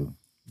have to do.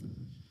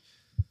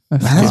 Man,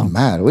 that's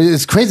mad.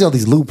 It's crazy all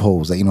these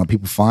loopholes that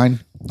people find.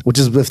 Which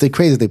is if they're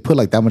crazy, they put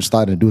like that much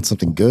thought into doing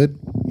something good.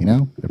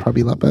 It'd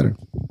probably be a lot better.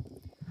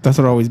 That's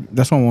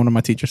what one of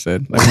my teachers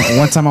said. Like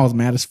one time I was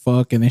mad as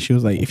fuck, and then she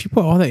was like, "If you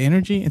put all that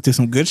energy into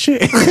some good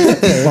shit,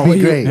 That'd be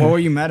great. What were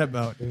you mad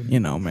about, dude?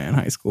 Man,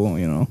 high school,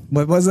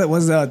 What was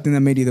the thing that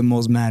made you the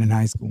most mad in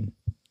high school?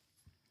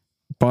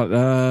 But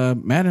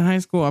mad in high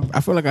school, I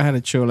feel like I had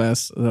a chill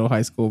ass little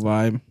high school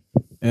vibe.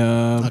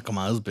 Oh, come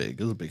on, it was big.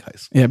 It was a big high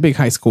school. Yeah, big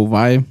high school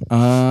vibe.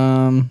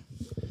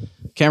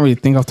 Can't really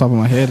think off the top of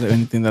my head of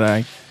anything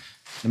that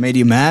It made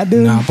you mad,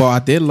 dude? Nah, but I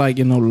did like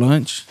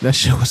lunch. That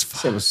shit was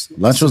fun.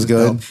 Lunch was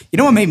good. You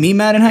know what made me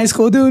mad in high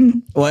school,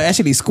 dude? Well,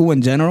 actually, school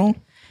in general.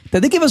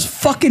 That they give us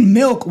fucking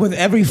milk with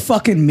every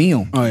fucking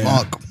meal. Oh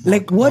yeah,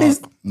 Like, what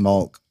is?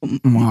 Milk.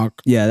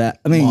 Mark. Yeah, that.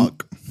 I mean,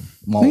 Milk.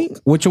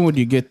 Which one would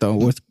you get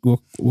though?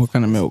 What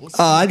kind of milk?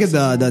 I get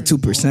the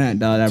 2%,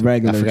 that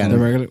regular kind The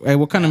of. regular. Hey,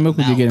 what kind of milk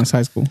would you get in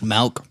high school?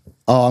 Milk.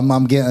 Oh,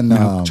 I'm getting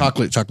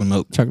Chocolate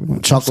milk.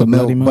 chocolate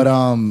milk. But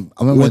I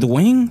remember With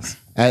wings?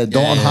 at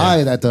Dalton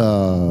High at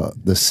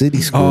the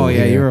city school. Oh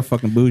yeah, here, you're a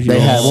fucking bougie. They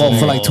had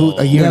for like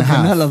a year and a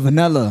half.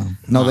 Vanilla.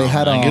 No, they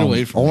had man, get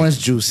away from orange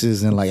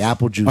juices and like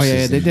apple juices.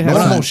 yeah, they did have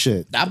normal some.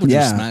 shit. Apple juice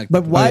Yeah, snack.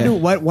 but why Oh,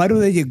 yeah. why do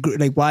they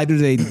why do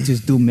they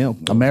just do milk?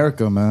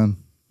 America, man.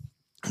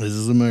 This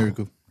is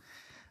America.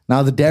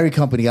 Now the dairy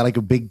company got like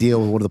a big deal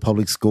with one of the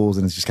public schools,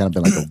 and it's just kind of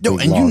been like a Yo,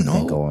 big and long you thing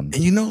know, going. and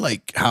you know,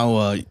 like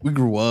how we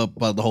grew up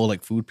about the whole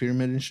like food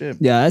pyramid and shit.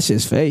 Yeah, that's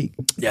just fake.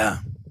 Yeah.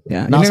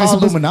 Yeah, Now it's You're all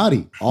never supposed-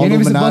 Illuminati. All you're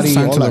never supposed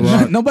Illuminati. to- All that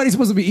shit. Nobody's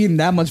supposed to be eating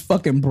that much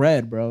fucking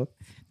bread, bro.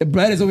 The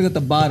bread is always at the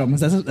bottom.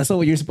 That's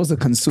what you're supposed to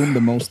consume the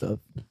most of.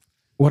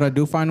 What I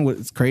do find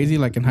what's crazy,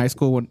 like in high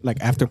school, when, like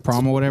after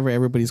prom or whatever,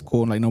 everybody's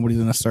cool. Like nobody's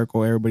in a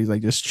circle. Everybody's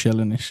like just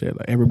chilling and shit.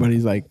 Like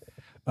everybody's like,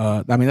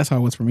 I mean, that's how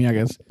it was for me, I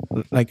guess.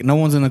 Like no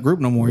one's in a group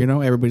no more.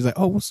 Everybody's like,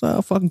 oh, what's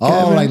up, fucking Kevin?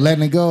 Oh, like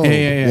letting it go.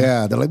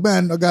 Yeah. They're like,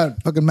 man, I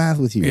got fucking math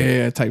with you.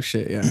 yeah, type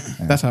shit. Yeah,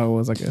 that's how it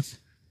was, I guess.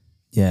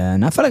 Yeah,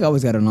 and I feel like I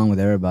always got along with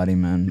everybody,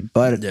 man.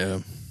 But Yeah.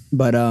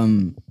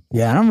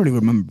 yeah, I don't really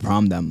remember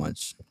prom that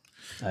much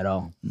at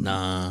all.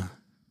 Nah.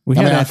 We I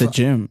had mean, it I at the fu-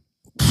 gym.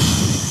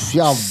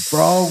 Y'all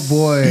broke,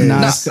 boy.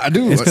 Nah, I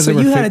do. It's because So they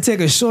were you had to fit.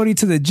 take a shorty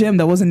to the gym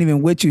that wasn't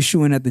even with you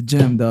shooting at the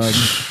gym, dog.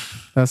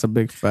 That's a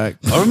big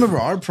fact. I remember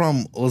our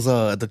prom was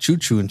at the Choo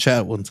Choo in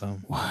chat one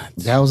time.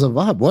 That was a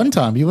vibe. One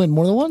time. You went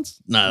more than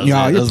once? Nah,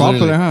 Yeah, you're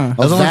popular, huh? That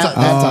was that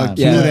time.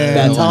 Yeah,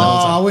 that time.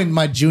 I went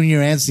my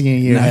junior and senior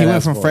year. Nah, he went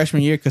That's from why.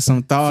 freshman year because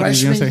some thought.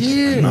 Freshman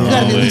year? You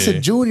gotta be at least a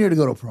junior to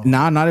go to prom.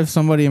 Nah, not if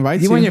somebody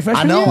invites you. You went your I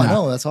freshman know, year? I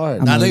know. That's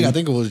hard. I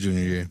think it was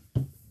junior year.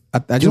 I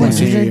You just went went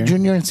senior year.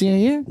 junior and senior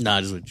year? Nah,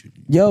 I just went junior.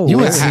 Yo, You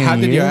went How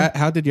did senior you? year?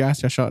 How did you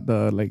ask your shot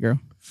the late girl?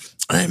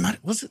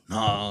 Was it?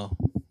 No.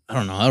 I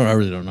don't know. I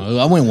really don't know.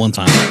 I went one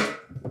time.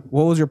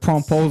 What was your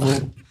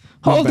promposal?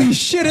 holy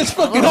shit, it's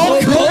fucking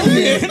Hulk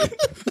Hogan.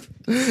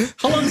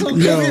 How long is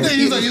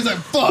it? He's like,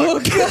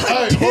 fuck.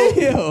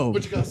 Damn.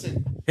 What you gotta say?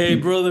 Hey,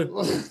 brother.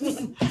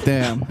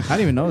 Damn, I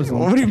didn't even know this I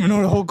one. didn't even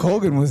know Hulk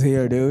Hogan was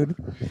here, dude.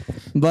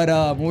 But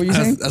what were you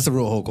saying? That's a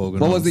real Hulk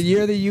Hogan. What was the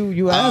year that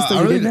you asked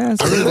or you didn't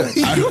ask?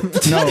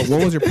 No,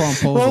 what was your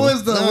promposal? What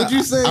was the, what'd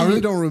you say? I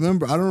really don't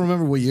remember. I don't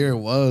remember what year it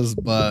was,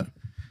 but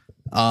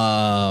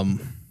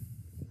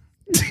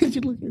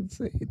You look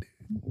insane, dude.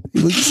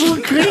 You look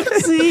so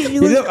crazy.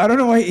 I don't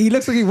know why he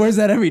looks like he wears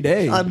that every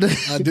day. I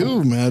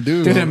do, man. I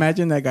do. Dude,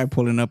 imagine that guy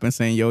pulling up and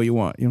saying, "Yo, you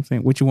want? You know what I'm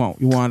saying? What you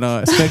want? You want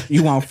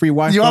you want free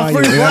Wi-Fi? You want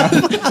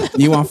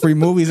free You want free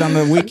movies on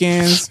the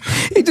weekends?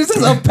 He just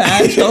has a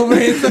patch over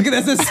his fucking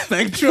as a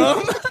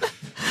spectrum.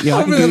 Yeah,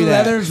 I can give you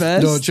leather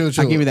that. vest. No, chill.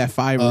 I'll give you that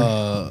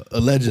fiber.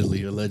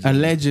 Allegedly.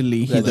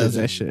 Allegedly, he does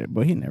that shit,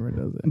 but he never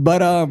does it.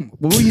 But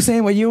what were you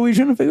saying? What year were you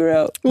trying to figure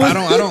out? I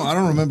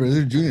don't remember. Is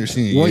it junior or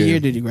senior What year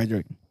did you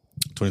graduate?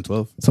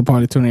 2012. So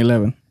probably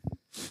 2011.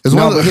 It's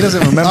No, one of but he doesn't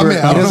remember. I mean,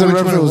 I He don't doesn't know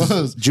which remember one if it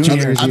it was. was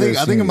junior I think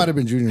senior. it might have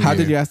been junior. How year.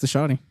 did you ask the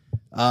shawty?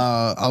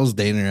 I was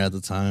dating her at the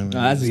time.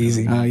 That's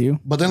easy. You?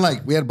 But then,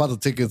 like, we had bought the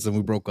tickets and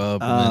we broke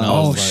up. And then I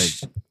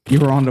was like, You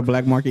were on the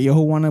black market. Yo,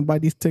 who want to buy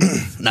these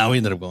tickets? nah, we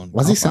ended up going.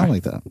 Why does he sound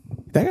like that?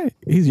 That guy,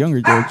 he's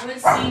younger, George.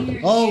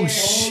 Oh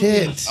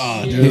shit!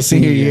 Oh, dude, His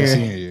senior year.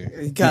 Senior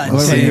year. God,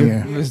 What about damn. you?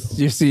 It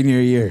was your senior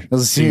year. That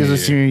was a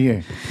senior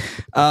year.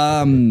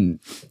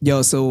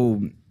 Yo,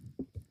 so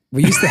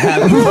we used to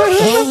have.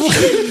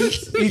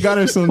 He got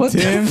her some What the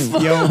Tim's.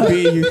 fuck? Yo,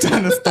 B, you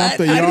trying to stomp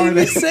the I didn't yard.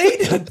 even say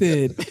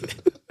nothing.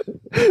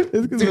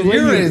 Dude,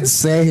 you're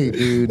insane,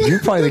 dude. You're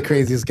probably the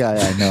craziest guy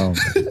I know.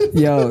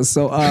 Yo,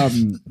 so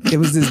it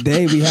was this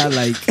day we had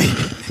like.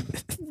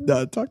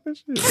 Nah, talk that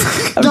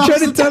shit. I'm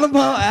trying to tell him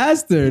how I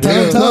asked her.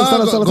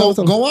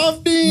 Go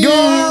off, D.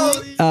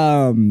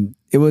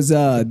 It was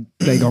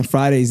like on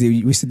Fridays we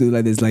used to do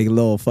like this like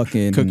little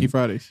fucking Cookie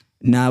Fridays.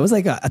 Nah, it was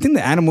like I think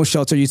the animal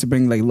shelter used to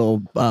bring like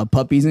little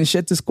puppies and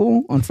shit to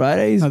school on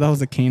Fridays. No, that was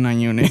the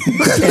canine unit.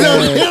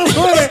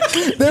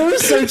 They were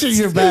searching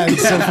your bag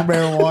except for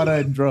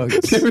marijuana and drugs.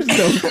 There was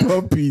no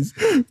puppies.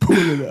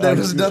 There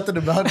was nothing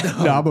about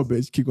dogs. Nah, I'm a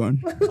bitch. Keep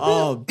going.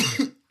 Oh,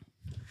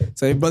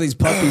 so they brought these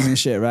puppies and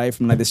shit, right?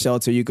 From like the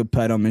shelter, you could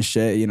pet them and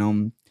shit, you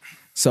know.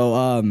 So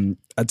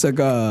I took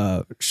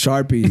a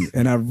Sharpie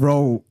and I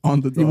wrote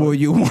on the well,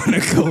 you want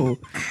to go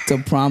to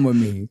prom with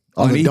me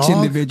on the each dog?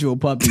 individual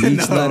puppy,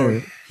 each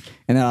letter.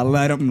 And then I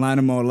line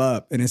them all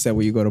up, and it said,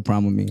 "Will you go to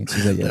prom with me?"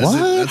 She's like, "Yes."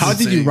 What? How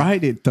did you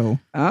write it though?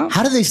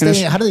 How do they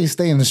stay? How do they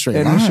stay in the straight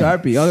And line? a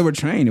Sharpie. Oh, they were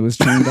trained. It was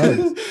trained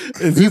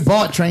dogs. You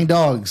bought trained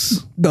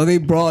dogs. No, they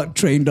brought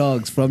trained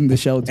dogs from the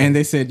shelter. And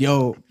they said,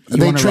 "Yo, you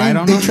They want to ride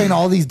on They them?" train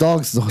all these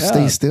dogs to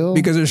stay still.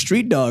 because they're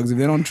street dogs. If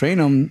they don't train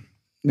them,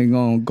 they're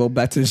gonna go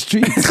back to the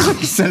streets.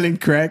 Selling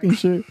crack and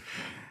shit.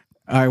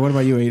 All right, what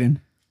about you,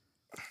 Aiden?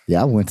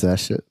 Yeah, I went to that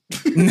shit.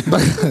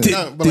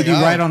 Did you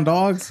ride on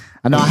dogs?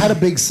 I know I had a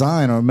big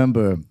sign. I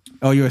remember.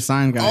 Oh, you're a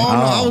sign guy. Oh, no,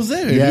 I was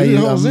there. Yeah, dude.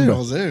 yeah, I was I there. remember. I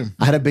was there.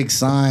 I had a big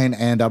sign,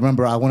 and I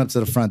remember I went up to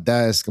the front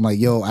desk. I'm like,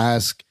 "Yo,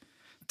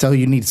 tell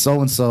you need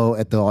so and so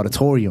at the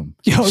auditorium."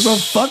 Yo, so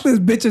fuck this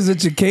bitch's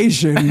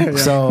education.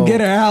 So Get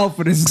her out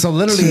for this. So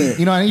literally,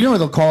 you know,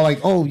 they'll call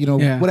like, "Oh, you know,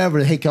 Yeah.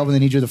 whatever. Hey, Kelvin, they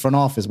need you at the front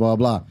office." Blah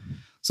blah blah.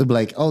 So be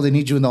like, "Oh, they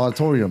need you in the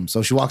auditorium."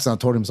 So she walks in the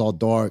auditorium. It's all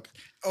dark.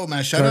 Oh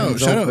man, shout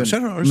Curtains out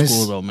open. our Miss-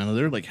 school though, man.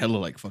 They're like hella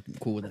like fucking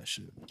cool with that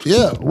shit.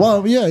 Yeah.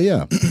 Well,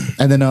 yeah.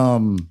 And then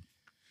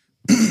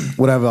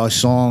whatever a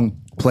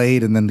song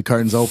played, and then the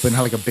curtains open.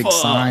 Had like a big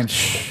sign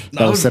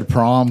that said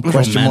prom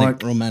question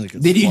mark. Romantic.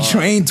 as Did you fuck.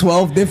 train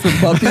 12 different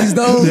puppies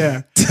though?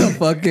 Yeah. To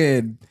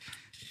fucking.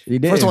 You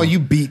did. First of all, you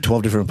beat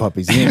 12 different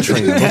puppies. You didn't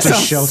train them. That Those are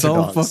sounds shelter so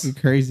dogs. fucking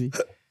crazy.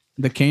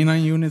 The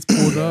canine units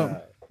pulled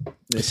up.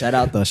 Shout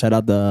out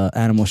the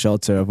animal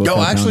shelter. Of Yo,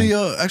 Oakland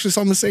actually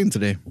saw Miss Sane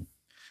today.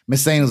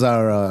 Miss Sane was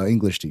our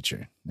English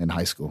teacher in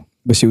high school.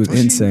 but she was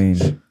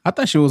insane. I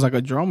thought she was like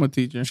a drama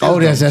teacher. Oh,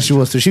 yes, she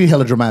was too. She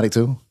hella dramatic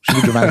too. She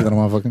be dramatic than a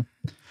motherfucker.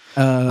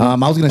 I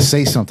was gonna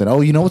say something.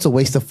 Oh, you know what's a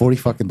waste of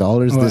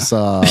 $40 This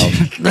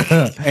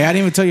Hey, I didn't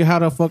even tell you how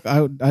the fuck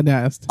I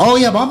asked. Oh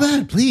yeah, my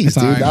bad. Please,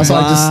 dude. all right, That's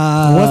man. why I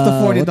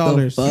just. What's the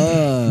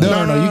 $40?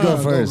 No, you go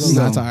first.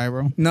 That's all right,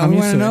 bro. No, I'm we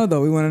used want to to it. know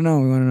though. We want to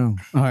know.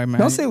 All right, man.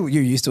 Don't say you're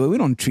used to it. We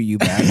don't treat you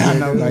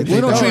bad.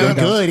 We don't treat you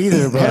good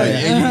either, bro.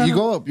 Hey, you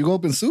go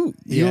up in suit.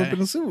 You go up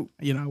in a suit.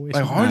 You know, I wish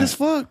Like hard as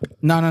fuck.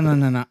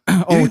 No.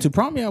 Oh, to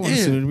prom? Yeah, I want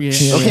to suit.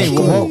 Yeah. Okay,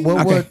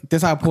 what?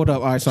 This how I pulled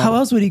up. All right, so How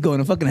else would he go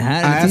in a fucking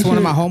hat? I and a asked one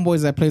of my t-shirt?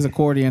 homeboys that plays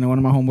accordion and one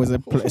of my homeboys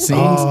that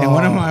sings and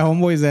one of my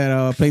homeboys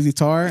that plays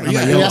guitar. And I'm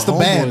like, He asked the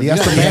band. He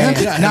asked the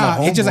band.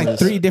 Nah, it's just like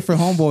 3 different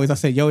homeboys. I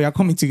said, yo, y'all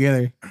coming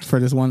together for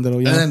this one little.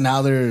 And then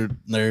now they're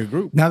a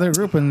group. Now they're a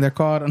group and they're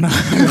called.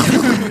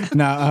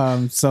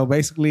 So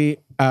basically,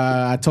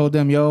 I told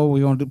them, yo,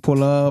 we're going to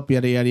pull up,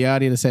 yada, yada,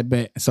 yada. They said,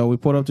 bet. So we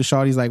pulled up to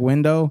Shawty's like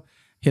window,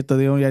 hit the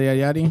yada, yada,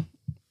 yada.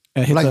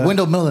 Hit Like the,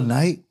 window middle of the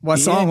night. What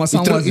song? What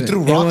song was You it?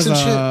 threw it rocks was, and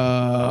shit.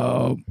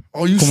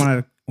 Oh, you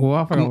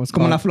I forgot what's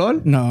Como called. la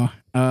flor? No.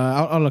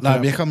 I'll look La it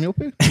up. vieja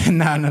miope?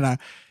 Nah.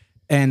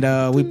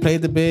 And we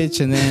played the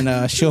bitch, and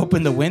then she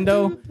opened the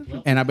window,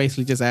 and I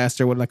basically just asked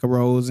her with like a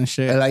rose and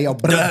shit. Like, yo,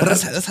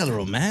 That's how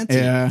romantic.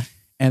 Yeah.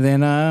 And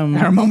then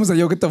Her mom was like,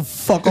 "Yo, get the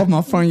fuck off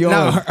my front yard."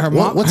 no, her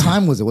mom. what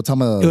time was it? What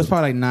time of? It was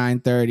probably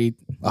like 9:30.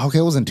 Okay,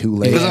 it wasn't too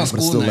late. It was on but it's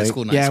school still night. late.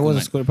 School night. Yeah, it school was a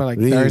night. school probably like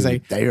Really?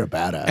 Thursday. They're a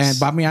badass. And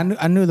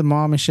but I knew the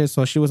mom and shit,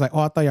 so she was like,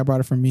 "Oh, I thought y'all brought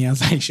it for me." I was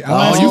like,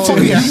 Oh, you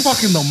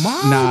fucking the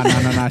mom?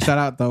 Nah. Shout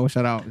out though.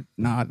 Shout out.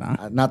 Nah.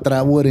 Not that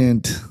I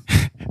wouldn't.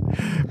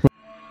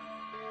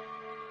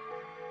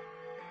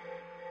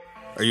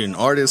 Are you an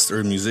artist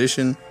or a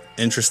musician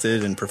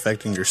interested in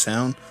perfecting your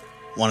sound,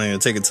 wanting to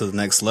take it to the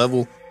next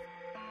level?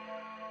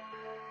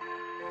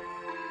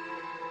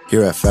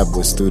 Here at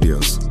Fatboy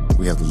Studios,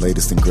 we have the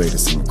latest and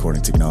greatest in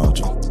recording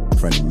technology.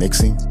 for any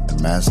mixing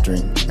and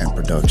mastering and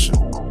production.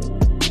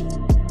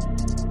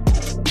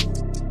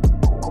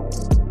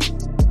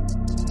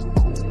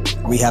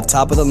 We have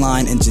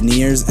top-of-the-line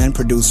engineers and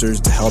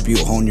producers to help you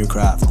hone your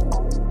craft.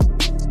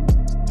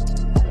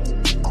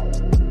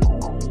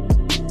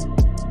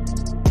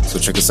 So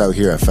check us out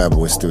here at Fat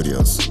Boy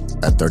Studios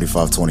at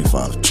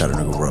 3525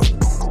 Chattanooga Road.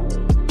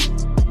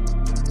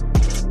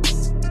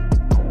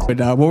 But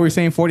what were we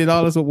saying?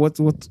 $40?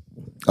 What's?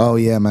 Oh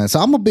yeah, man. So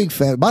I'm a big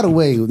fan. By the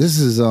way, this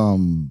is a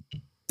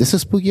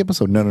spooky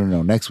episode. No,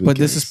 next week. But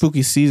this is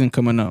spooky season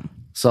coming up.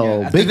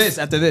 So After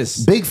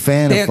this, big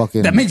fan of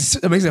fucking. That makes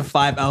it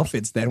 5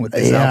 outfits then with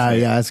this outfit.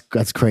 Yeah,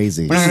 that's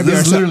crazy. This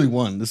is literally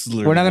one. This is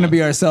literally. We're not gonna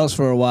be ourselves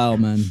for a while,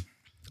 man.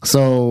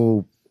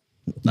 So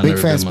I big never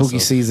fan been spooky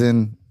myself.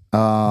 season.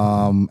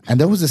 And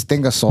there was this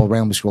thing I saw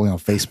randomly scrolling on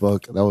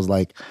Facebook that was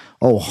like,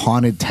 "Oh,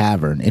 haunted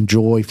tavern.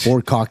 Enjoy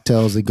 4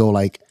 cocktails that go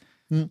like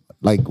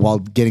while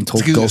getting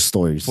told Excuse me, ghost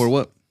stories For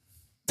what?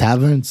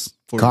 taverns,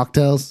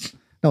 cocktails.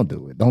 Don't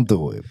do it,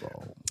 bro.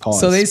 Pause,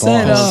 So they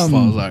said, pause.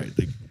 All right.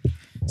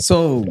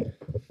 So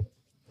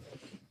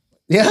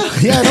yeah.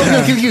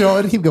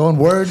 Don't keep going.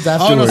 Words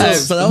Oh no!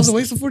 afterwards. So that was a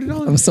waste of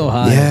 $40. I'm so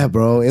high. Yeah,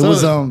 bro. It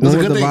was It was What a was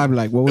good the thing. vibe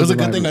like? What It was was the a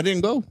good vibe thing I like?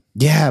 didn't go.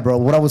 yeah, bro.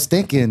 What I was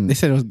thinking. They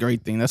said it was a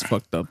great thing. That's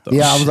fucked up though.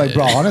 Yeah, I was like,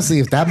 bro, honestly,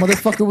 if that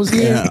motherfucker was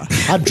here,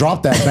 I'd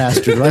drop that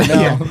bastard right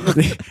now.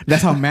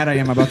 That's how mad I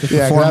am about this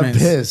Yeah, 'cause I'm performance.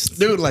 pissed.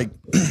 Dude, like,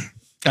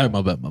 all right,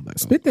 my bad.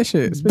 Spit that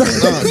shit. Spit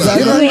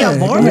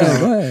that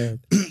Go ahead.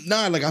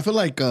 Nah, like I feel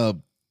like, yo,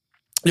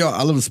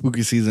 I love the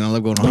spooky season. I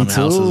love going to haunted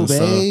houses and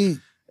babe.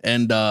 stuff.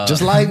 And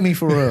Just like me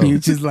for real. You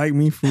just like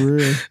me for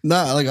real.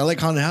 nah, like I like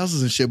haunted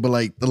houses and shit. But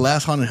like the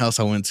last haunted house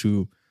I went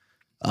to,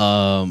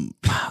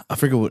 I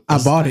forget what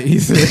I bought it. He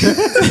said.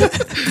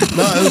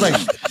 No, it was like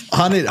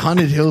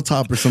haunted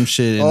hilltop or some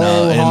shit. In,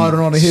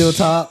 Harder on the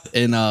hilltop.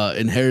 in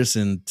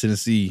Harrison,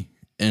 Tennessee.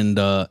 And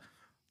I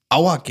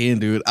walk in,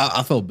 dude.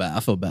 I felt bad. I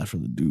felt bad for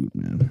the dude,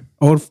 man.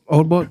 Old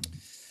book.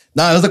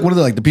 Nah, it was like one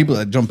of the people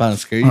that jump out and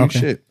scare you and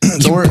shit.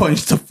 So we're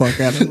Punched the fuck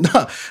out of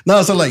him.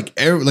 no, so like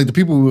the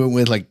people we went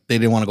with, like they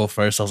didn't want to go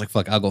first. So I was like,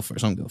 fuck, I'll go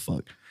first. I don't give a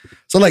fuck.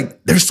 So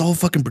like they're so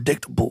fucking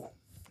predictable.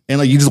 And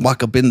like you just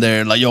walk up in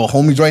there, like, yo,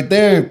 homie's right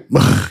there.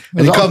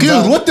 And he comes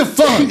out. What the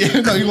fuck? Yeah,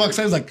 no, he walks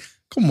in, he's like,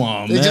 come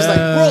on, man. It's just like,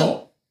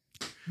 bro.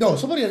 No,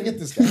 somebody gotta get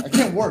this guy. I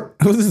can't work.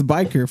 Who's this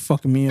biker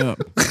fucking me up?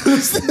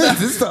 Is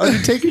this the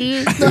Undertaker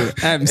here?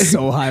 I'm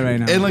so high right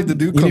now. And like the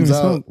dude You didn't comes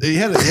even out. smoke. He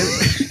had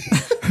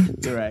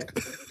a You're right.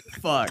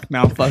 Fuck.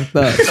 Now I'm fucked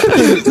up.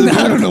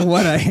 Now I don't know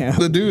what I am.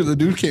 the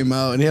dude came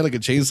out and he had like a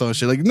chainsaw and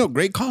shit. Like,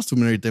 great costume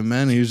and everything,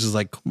 man. And he was just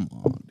like, come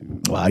on,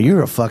 dude. Wow,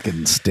 you're a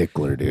fucking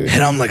stickler, dude.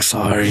 And I'm like,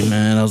 sorry,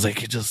 man. I was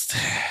like, it just,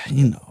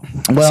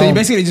 Well, So you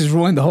basically just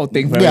ruined the whole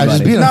thing for yeah, everybody.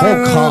 just being a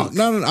whole cock.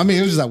 No. I mean,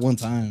 it was just at one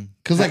time.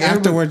 Cause like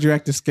Afterwards, you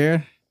acted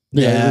scared.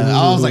 yeah,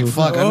 I was like,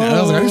 fuck. I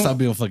was like, I need to stop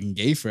being fucking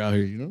gay for out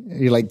here, you know?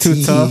 You're like Too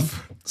tee-hee.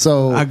 tough.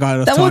 So I got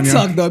it. That would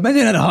suck though.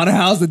 Imagine at a haunted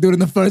house, the dude in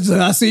the first, like,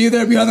 I see you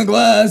there behind the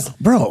glass,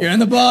 Bro. You're in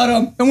the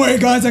bottom. Don't worry,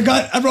 guys. I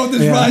wrote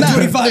this ride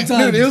 25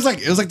 times. Dude, it was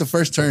like the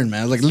first turn,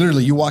 man. Like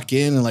literally, you walk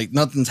in and like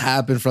nothing's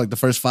happened for like the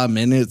first 5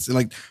 minutes. And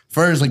like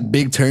first like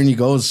big turn, you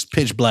go, it's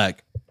pitch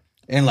black,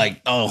 and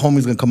like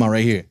homie's gonna come out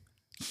right here.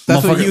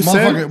 That's what you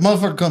said?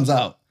 Motherfucker comes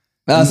out.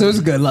 So it was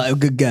a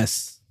good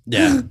guess.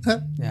 Yeah,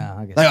 Yeah,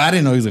 I guess. like I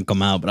didn't know he was gonna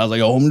come out, but I was like,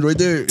 yo, homie's right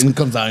there, and he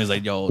comes out. And he's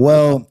like, yo,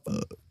 Well,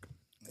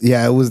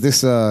 yeah, it was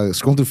this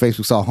scrolling through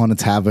Facebook, saw Haunted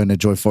Tavern,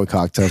 enjoy 4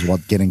 cocktails while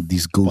getting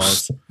these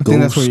goose. I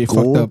think that's where you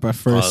fucked up at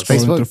first.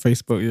 Facebook? Scrolling through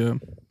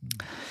Facebook,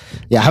 yeah.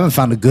 Yeah, I haven't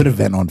found a good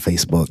event on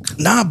Facebook.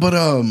 nah, but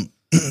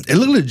it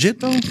looked legit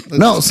though.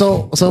 No,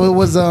 so it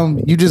was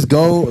you just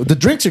go. The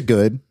drinks are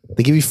good.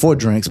 They give you 4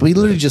 drinks, but you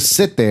literally just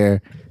sit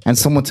there and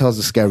someone tells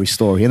a scary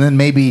story, and then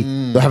maybe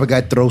they'll have a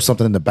guy throw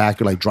something in the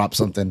back or like drop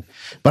something.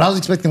 But I was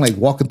expecting like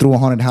walking through a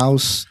haunted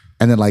house.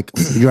 And then like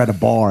you're at a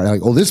bar,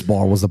 like, oh, this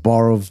bar was the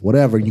bar of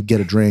whatever. You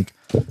get a drink,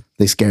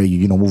 they scare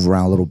you, move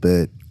around a little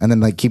bit, and then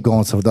like keep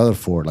going to the other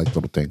 4 like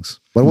little things.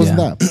 But it wasn't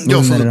that.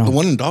 Yo, so the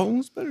one in Dalton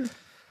was better.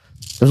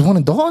 There's one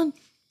in Dawn.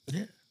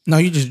 No,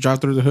 you just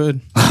drive through the hood.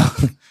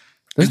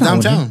 It's not one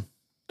downtown.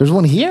 There's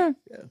one here.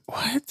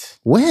 What?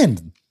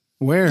 When?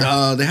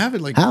 Where? They have it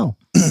like How?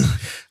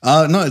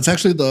 no, it's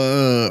actually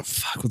the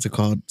what's it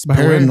called? It's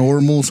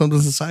Paranormal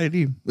something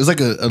society. It's like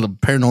a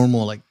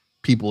paranormal like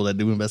people that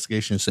do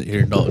investigations sit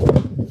here in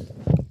Dalton.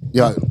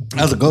 Yeah,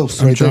 That's a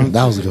ghost. right there.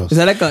 That was a ghost. Is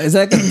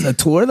that like a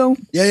tour though?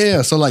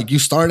 Yeah. So like you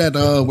start at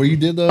where you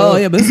did the Oh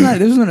yeah, but this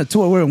isn't a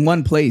tour. We're in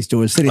one place,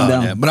 George, sitting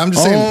down. yeah, but I'm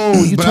just saying.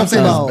 Oh, you but I'm talking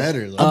saying about? it's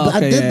better. Like, I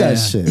okay, did yeah, that yeah.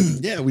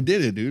 shit. yeah, we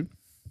did it, dude.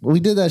 We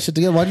did that shit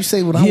together. Why'd you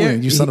say when I Here-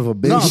 went? You son of a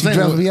bitch. No, I'm you saying-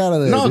 drove me out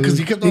of there. No, because dude.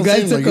 you kept You on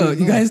guys saying took like,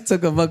 you guys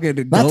took a fucking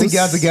Not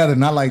ghost. together,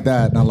 not like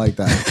that, not like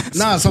that.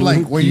 Nah, so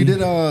like where you did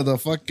the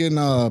fucking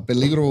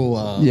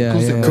peligro Yeah,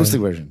 acoustic, yeah.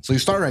 Acoustic version. So you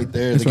start right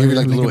there. That's They give you what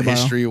like a you're little thinking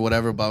about. history or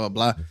whatever, blah blah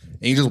blah,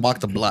 and you just walk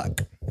the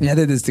block. Yeah,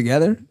 did this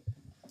together.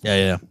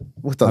 Yeah.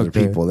 With other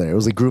people there. It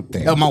was a group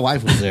thing. Oh, my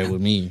wife was there with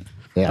me.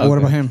 Yeah, What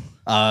okay. about him?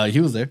 He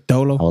was there.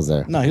 Dolo. I was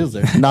there. No, he was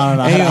there. No.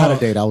 I had a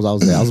date. I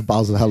was there. I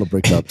was hella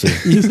bricked up too.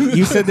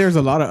 You said there's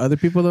a lot of other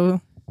people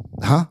though.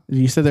 Huh?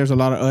 You said there's a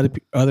lot of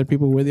other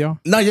people with y'all.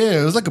 No,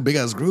 yeah, it was like a big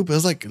ass group. It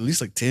was like at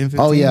least like 10, 15.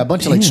 Oh yeah, a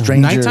bunch of like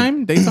strangers.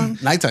 Nighttime, daytime.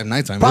 Nighttime.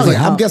 It was Probably,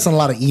 like, I'm guessing a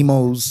lot of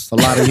emos, a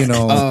lot of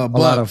a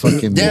lot of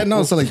fucking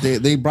So like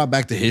they brought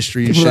back the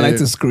history and People shit. that like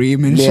to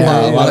scream and Yeah,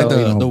 shit. a lot like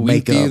of, the Wing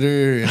makeup.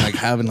 Theater and like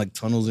having like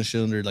tunnels and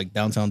shit under like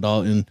downtown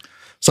Dalton.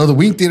 So the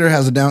Wing Theater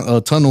has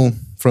a tunnel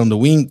from the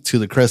Wing to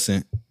the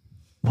Crescent.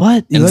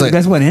 What? You it's like-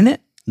 guys went in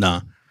it?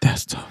 Nah,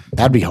 That's tough.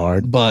 That'd be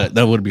hard. but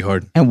that would be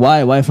hard. And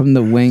why? Why from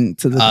the wing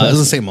to the? It was the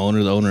crest? same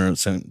owner. The owner of the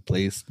same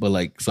place, but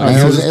like so And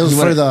he it was he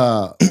for went-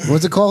 the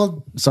what's it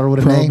called? Started with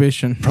a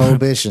Prohibition. name.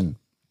 Prohibition.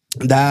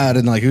 that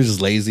and like he was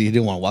just lazy. He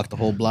didn't want to walk the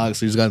whole block,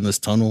 so he just got in this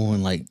tunnel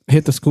and like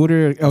Hit the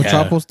scooter El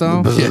Chapo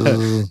style.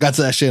 got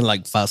to that shit in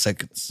like 5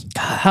 seconds.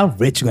 God, how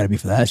rich you gotta be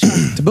for that shit?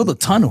 To build a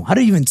tunnel. How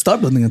do you even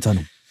start building a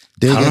tunnel?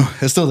 I don't know.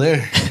 It's still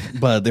there,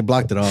 but they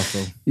blocked it off.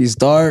 So You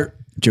start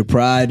with your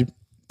pride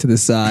to the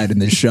side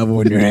and the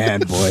shovel in your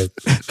hand, boy.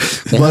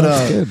 but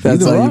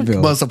That's how you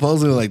build. but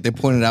supposedly like they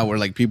pointed out where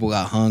like people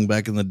got hung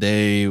back in the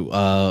day.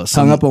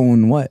 Hung up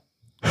on what?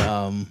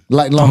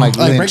 Like Lynch.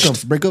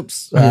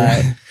 breakups.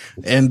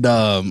 And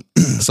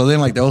so then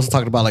like they also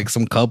talked about like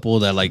some couple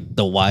that like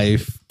the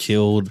wife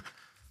killed,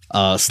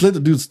 slit the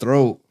dude's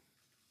throat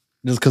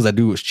just because that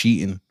dude was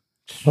cheating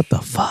What the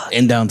fuck?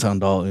 in downtown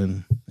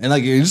Dalton. And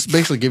like it just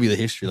basically give you the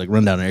history, like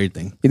run down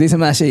everything. You think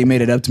some of that shit you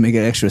made it up to make it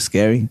extra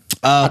scary?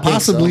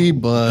 Possibly,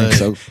 but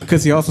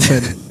Because he also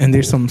said, and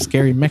there's some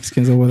scary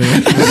Mexicans over there.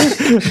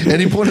 and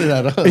he pointed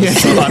at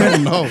us, so I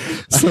don't know.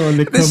 So when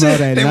they come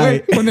out at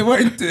night. When they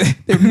weren't, they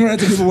remember that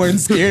people weren't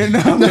scared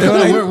enough. They were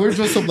like, We're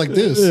dressed up like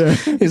this.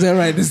 is that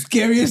right? The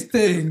scariest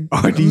thing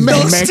Are these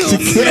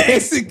Mexicans?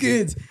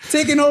 Mexicans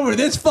taking over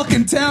this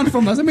fucking town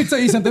from us. Let me tell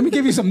you something. Let me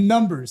give you some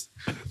numbers.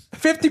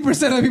 50%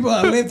 of the people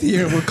that lived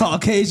here were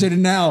Caucasian,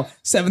 and now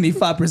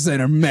 75%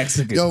 are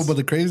Mexicans. Yo, but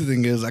the crazy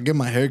thing is, I get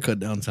my haircut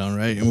downtown,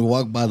 right? And we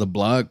walk by the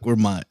block where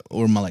my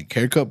like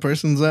haircut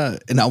person's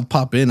at, and I'll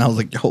pop in. I was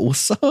like, "Yo,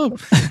 what's up?"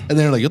 And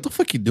they're like, "What the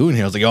fuck you doing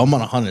here?" I was like, "Yo, I'm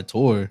on a haunted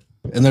tour."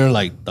 And they're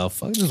like, "The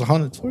fuck, there's a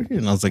haunted tour here?"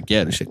 And I was like,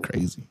 "Yeah, this shit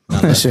crazy." And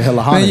I That left. shit hella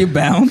Then haunted. you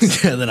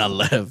bounce. Yeah, then I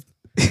left.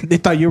 They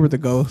thought you were the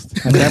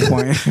ghost at that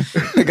point.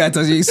 The guy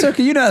tells you, "Sir,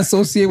 can you not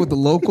associate with the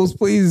locals,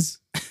 please?"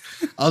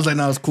 I was like,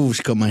 "No, it's cool.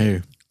 She cut my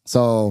hair."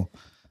 So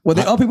Were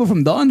they all people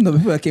from Dawn? The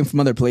people that came from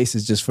other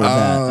places just for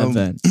that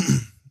event.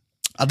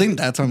 I think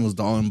that time was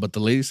Dawn, but the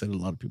lady said a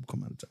lot of people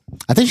come out of town.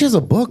 I think she has a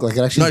book. Like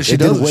it actually, No, she it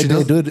does, Did, she it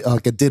does. did,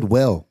 like it did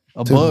well.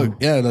 A book,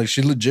 yeah, like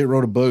she legit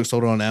wrote a book,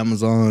 sold it on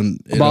Amazon.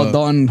 About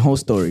Dawn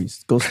Ghost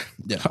Stories. Ghost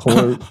Yeah.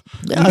 horror.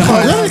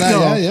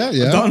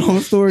 Yeah. Dawn whole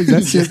stories.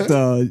 That's just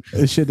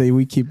shit that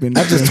we keep in.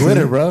 That's just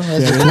Twitter, bro.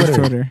 That's just That's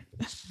Twitter.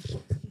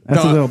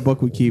 That's a little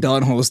book we keep.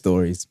 Dawn Ghost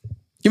Stories.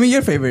 Give me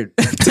your favorite.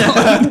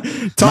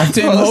 Top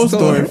 10 whole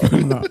story.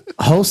 No,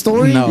 Whole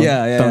story? no,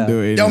 Yeah. don't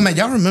do it. Yo, man,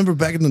 y'all remember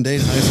back in the day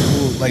in high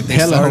school, like they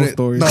Hella started. whole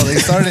stories. No, they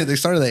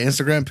started the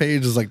Instagram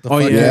page as like the Oh,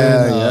 fucking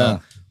yeah.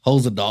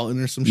 Holes of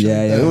Dalton or some shit. Yeah,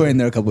 like yeah. that. We were in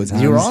there a couple of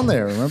times. You were on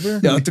there, remember?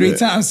 Yo, 3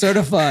 times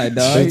certified,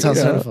 dog. Straight time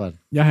Yeah. certified.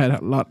 Y'all had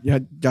a lot. Y'all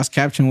just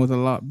caption was a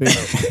lot big.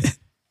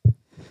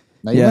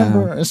 Now, you Yeah.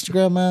 remember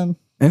Instagram, man?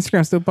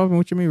 Instagram still popping.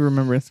 What you mean?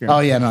 Remember Instagram? Oh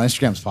yeah, no,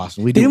 Instagram's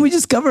possible. We do. Didn't we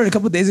just cover it a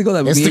couple of days ago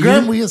that Instagram? Me We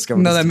and you,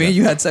 discovered no, that me and Instagram.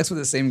 you had sex with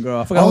the same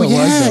girl. I forgot Oh who it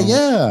yeah, was. Though.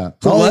 yeah.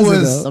 Who Oh, was it it,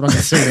 was. though? I'm not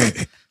gonna say her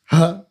name.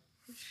 Huh?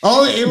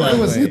 Oh, it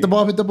was hit the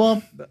bomb.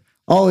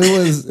 Oh, it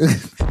was.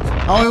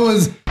 Oh, it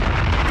was.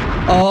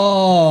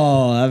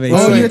 Oh, that makes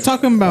Oh, sense. you're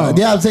talking about?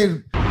 Yeah, I'm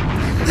saying.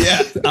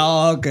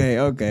 Oh, okay.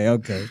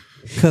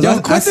 Because Yo,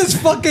 quit this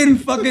fucking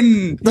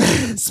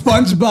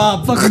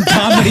SpongeBob fucking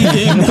comedy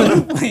game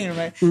that we're playing,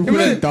 right?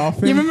 that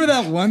dolphin? You remember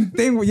that one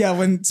thing? Yeah,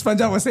 when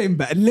SpongeBob was saying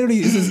bad.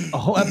 Literally, this is a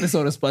whole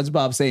episode of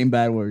SpongeBob saying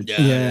bad words.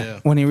 Yeah.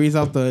 When he reads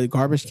out the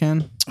garbage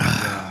can.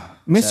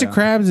 Mr.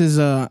 Krabs is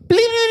yeah.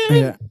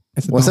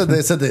 It's a What's that? dolphin.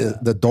 They said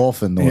the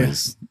dolphin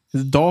noise.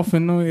 It's a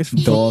dolphin noise.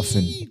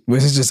 Dolphin.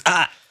 Which is just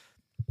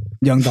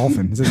young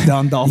dolphin. It's a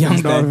dumb dolphin.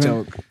 Young dolphin.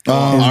 joke.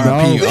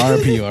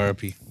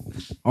 RP.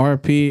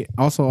 RP.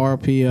 Also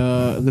RP.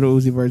 Little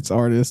Uzi Vert's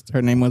artist.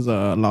 Her name was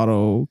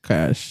Lotto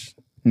Cash.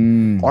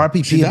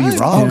 RPP be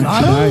wrong. She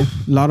died.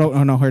 Lotto.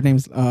 Oh no, her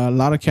name's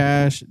Lotto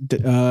Cash.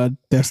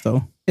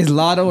 Desto. Is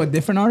Lotto a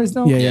different artist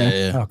though?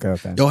 Yeah. Okay.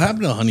 Yo, what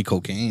happened to Honey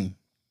Cocaine?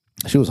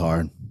 She was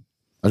hard.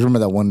 I just remember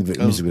that one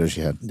music video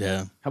she had.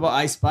 Yeah. How about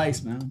Ice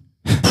Spice, man?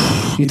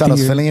 You thought I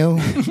was feeling you?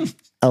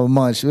 How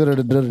much?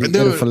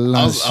 Dude, For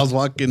lunch. I was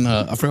walking.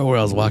 I forgot where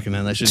I was walking,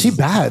 and that shit. She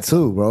bad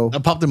too, bro.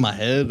 That popped in my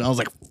head. And I was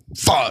like,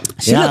 "Fuck."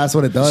 Yeah, that's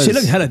what it does. She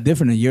looked hella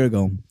different a year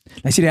ago.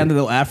 Like she had the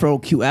little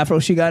cute afro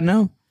she got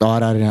now. Oh, I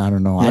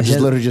don't know. I she just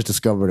had- literally just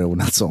discovered it when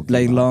that song came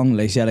Like out. long,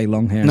 like she had like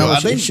long hair. No, No, I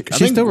think she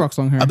still rocks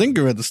long hair. I think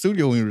you were at the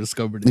studio when you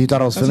discovered You it.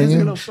 thought I was feeling you?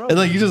 And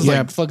like you just Yeah,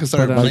 like fucking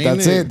started but, Like playing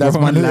that's it. That's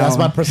We're my on new. That's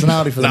now. my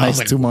personality for the And I was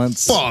next like, 2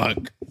 months.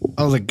 Fuck.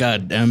 I was like,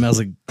 God damn. I was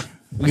like,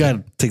 We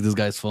gotta take this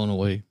guy's phone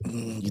away.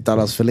 You thought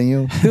I was feeling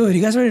you? Dude,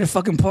 you guys ready to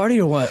fucking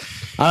party or what?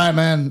 All right,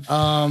 man.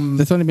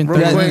 It's only been real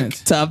 30 quick.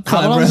 minutes. Top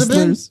How 5 long has it been?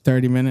 wrestlers.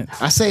 30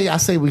 minutes. I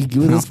say we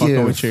give I'm this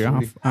fucking with you.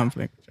 give. I'm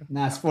fucking with you.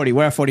 Nah, it's 40.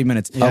 We're at 40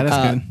 minutes. Yeah,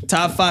 that's good.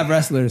 Top 5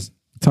 wrestlers.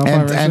 Top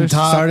And- 5 and wrestlers.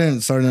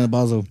 top- Starting at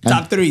Bazo.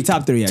 Top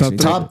 3 actually.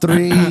 Top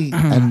 3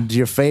 and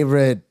your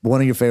favorite,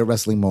 one of your favorite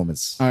wrestling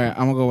moments. All right,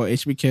 I'm gonna go with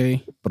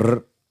HBK.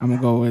 Brr. I'm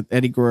gonna go with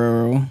Eddie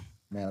Guerrero,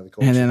 Man of the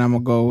culture. and then I'm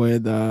gonna go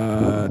with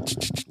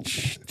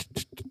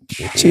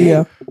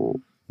Chia.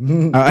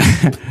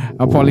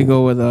 I'll probably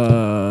go with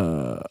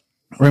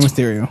Rey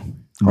Mysterio.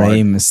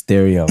 Rey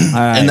Mysterio. All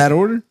right. In that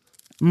order?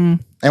 And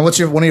what's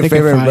one of your Pick a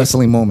favorite 5.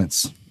 wrestling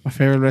moments? My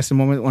favorite wrestling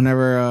moment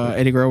whenever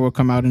Eddie Guerrero will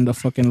come out in the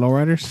fucking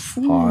lowriders.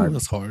 Hard.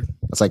 That's hard.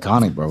 That's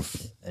iconic, bro.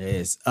 It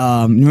is. You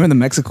remember the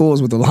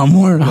Mexicals with the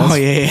lawnmower? Oh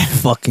yeah,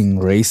 Fucking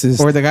racist.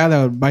 or the guy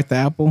that would bite the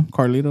apple,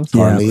 Carlitos.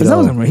 yeah, 'cause that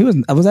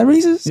Carlito. was that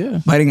racist?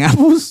 Yeah. Biting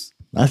apples?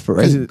 That's for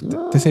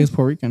They say it's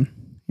Puerto Rican.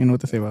 You know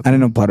what they say about I that?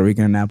 didn't know Puerto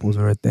Rican and apples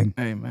were a thing.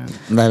 Hey man,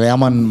 Le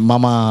llaman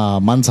Mama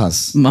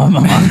Manzas. Mama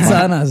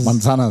manzanas.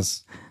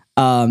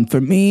 Manzanas.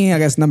 For me, I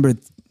guess number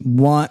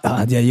 1.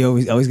 Yeah, you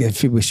always get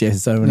people shit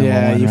started with yeah,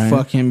 number 1, you right?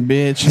 fucking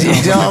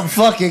bitch. Dumb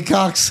fucking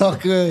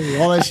cocksucker.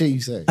 All that shit you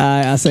say.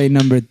 I say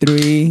number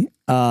 3.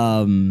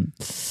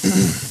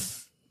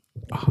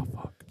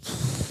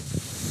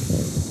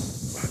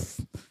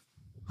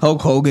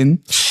 Hulk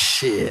Hogan.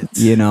 Shit.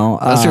 You know,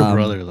 That's your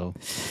brother, though.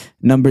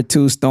 Number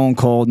 2, Stone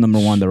Cold. Number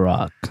 1, The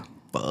Rock.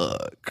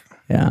 Fuck.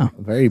 Yeah,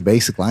 Very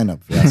basic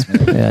lineup. If you ask me.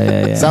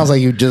 yeah. Sounds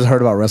like you just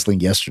heard about wrestling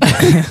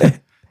yesterday.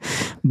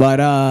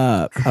 But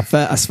I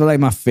feel like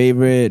my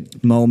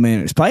favorite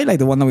moment is probably like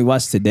the one that we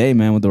watched today,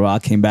 man. When The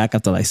Rock came back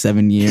after like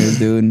 7 years,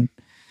 dude.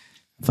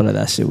 I feel like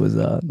that shit was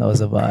that was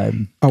a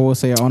vibe. I will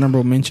say an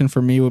honorable mention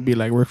for me would be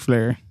like Ric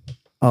Flair.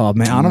 Oh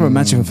man, honorable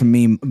mention for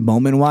me,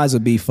 moment wise,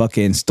 would be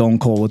fucking Stone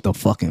Cold with the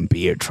fucking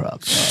beer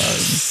truck.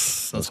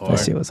 That's That hard.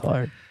 shit was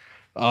hard.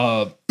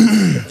 I'm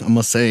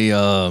gonna say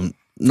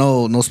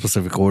no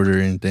specific order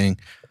or anything.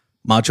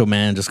 Macho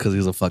Man, just because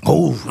he's a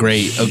fucking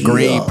great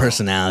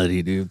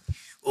personality, dude.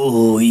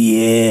 Oh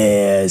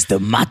yes, the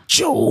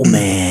Macho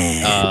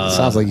Man.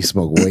 Sounds like you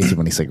smoke way too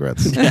many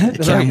cigarettes.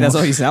 That's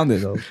how he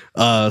sounded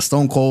though.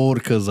 Stone Cold,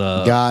 because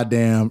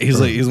Goddamn.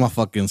 he's my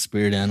fucking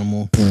spirit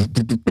animal.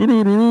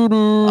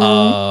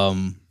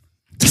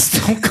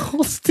 Stone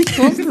Cold.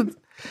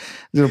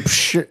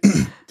 Shit.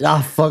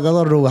 Ah, fuck. I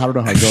don't know how it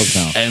goes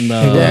now. And You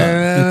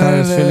thought I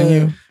was feeling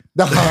you?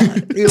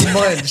 It's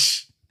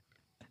much.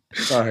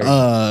 Sorry.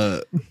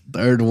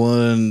 third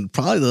one,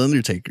 probably the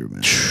Undertaker,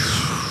 man.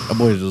 That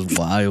boy is just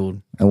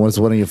wild. And what's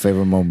one of your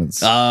favorite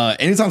moments?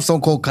 Anytime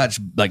Stone Cold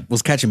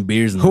was catching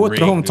beers in Who the would ring,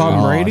 throw him, dude.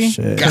 Tom Brady?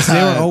 shit. Because they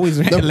would always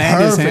The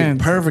land his hand.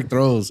 perfect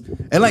throws.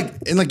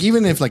 And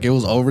even if like it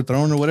was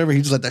overthrown or whatever, he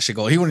just let that shit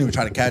go. He wouldn't even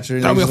try to catch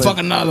it. Throw me a He's like,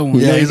 fucking another one.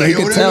 Yeah, he's like, He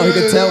could tell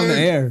in the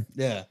air.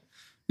 Yeah.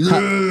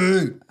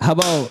 How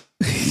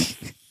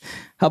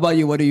about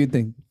you? What do you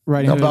think?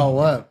 Right About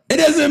what? It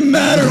doesn't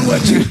matter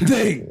what you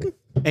think.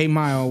 8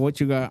 Mile, what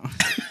you got?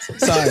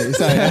 sorry.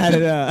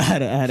 I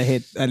had to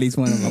hit at least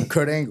one of them.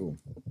 Kurt Angle.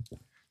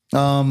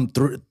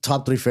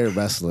 Top 3 favorite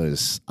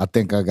wrestlers. I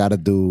think I gotta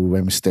do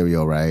Rey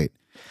Mysterio, right?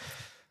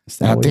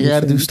 I think I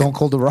gotta do Stone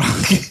Cold The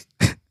Rock.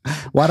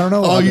 Well, I don't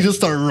know. Oh, you just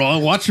start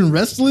watching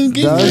wrestling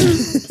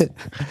games?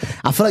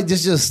 I feel like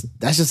that's just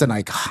an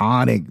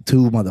iconic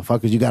 2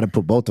 motherfuckers. You got to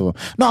put both of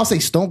them. No, I'll say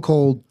Stone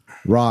Cold,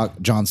 Rock,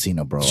 John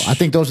Cena, bro. I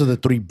think those are the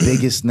 3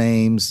 biggest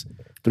names,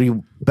 3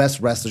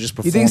 best wrestlers, just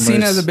You performers. think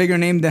Cena is a bigger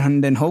name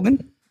than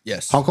Hogan?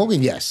 Yes. Hulk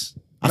Hogan? Yes.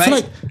 I feel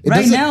like it right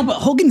doesn't- now, but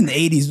Hogan in the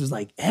 80s was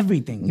like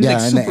everything. He was Yeah,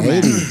 like in the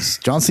Superman.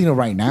 80s. John Cena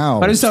right now.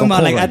 But I'm just talking Stone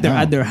about Cold like right now.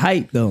 at their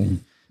height though.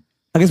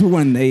 I guess we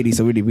were in the 80s,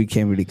 so we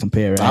can't really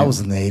compare. Right? I was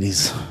in the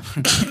 80s.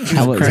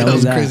 How was That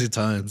was that? crazy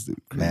times, dude.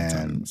 Crazy Man,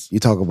 times. you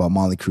talk about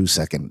Molly Crew's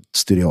second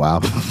studio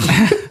album.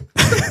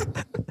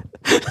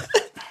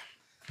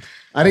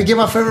 I didn't get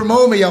my favorite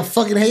moment. Y'all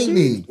fucking hate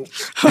me.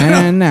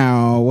 And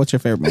now, what's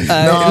your favorite moment?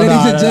 Ladies and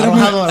I don't gentlemen,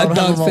 have one. I a don't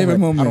have dog's a favorite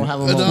moment. moment. I don't have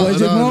a moment. What's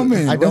your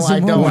moment? I What's your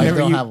don't moment?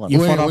 Whenever have one.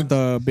 you fought off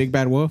the big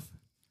bad wolf?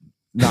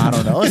 No, I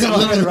don't know. What's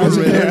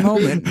your favorite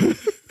moment?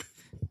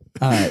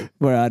 All right,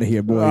 we're out of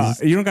here,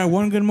 boys. You don't got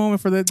one good moment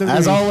for that?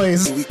 As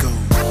always. Here we go.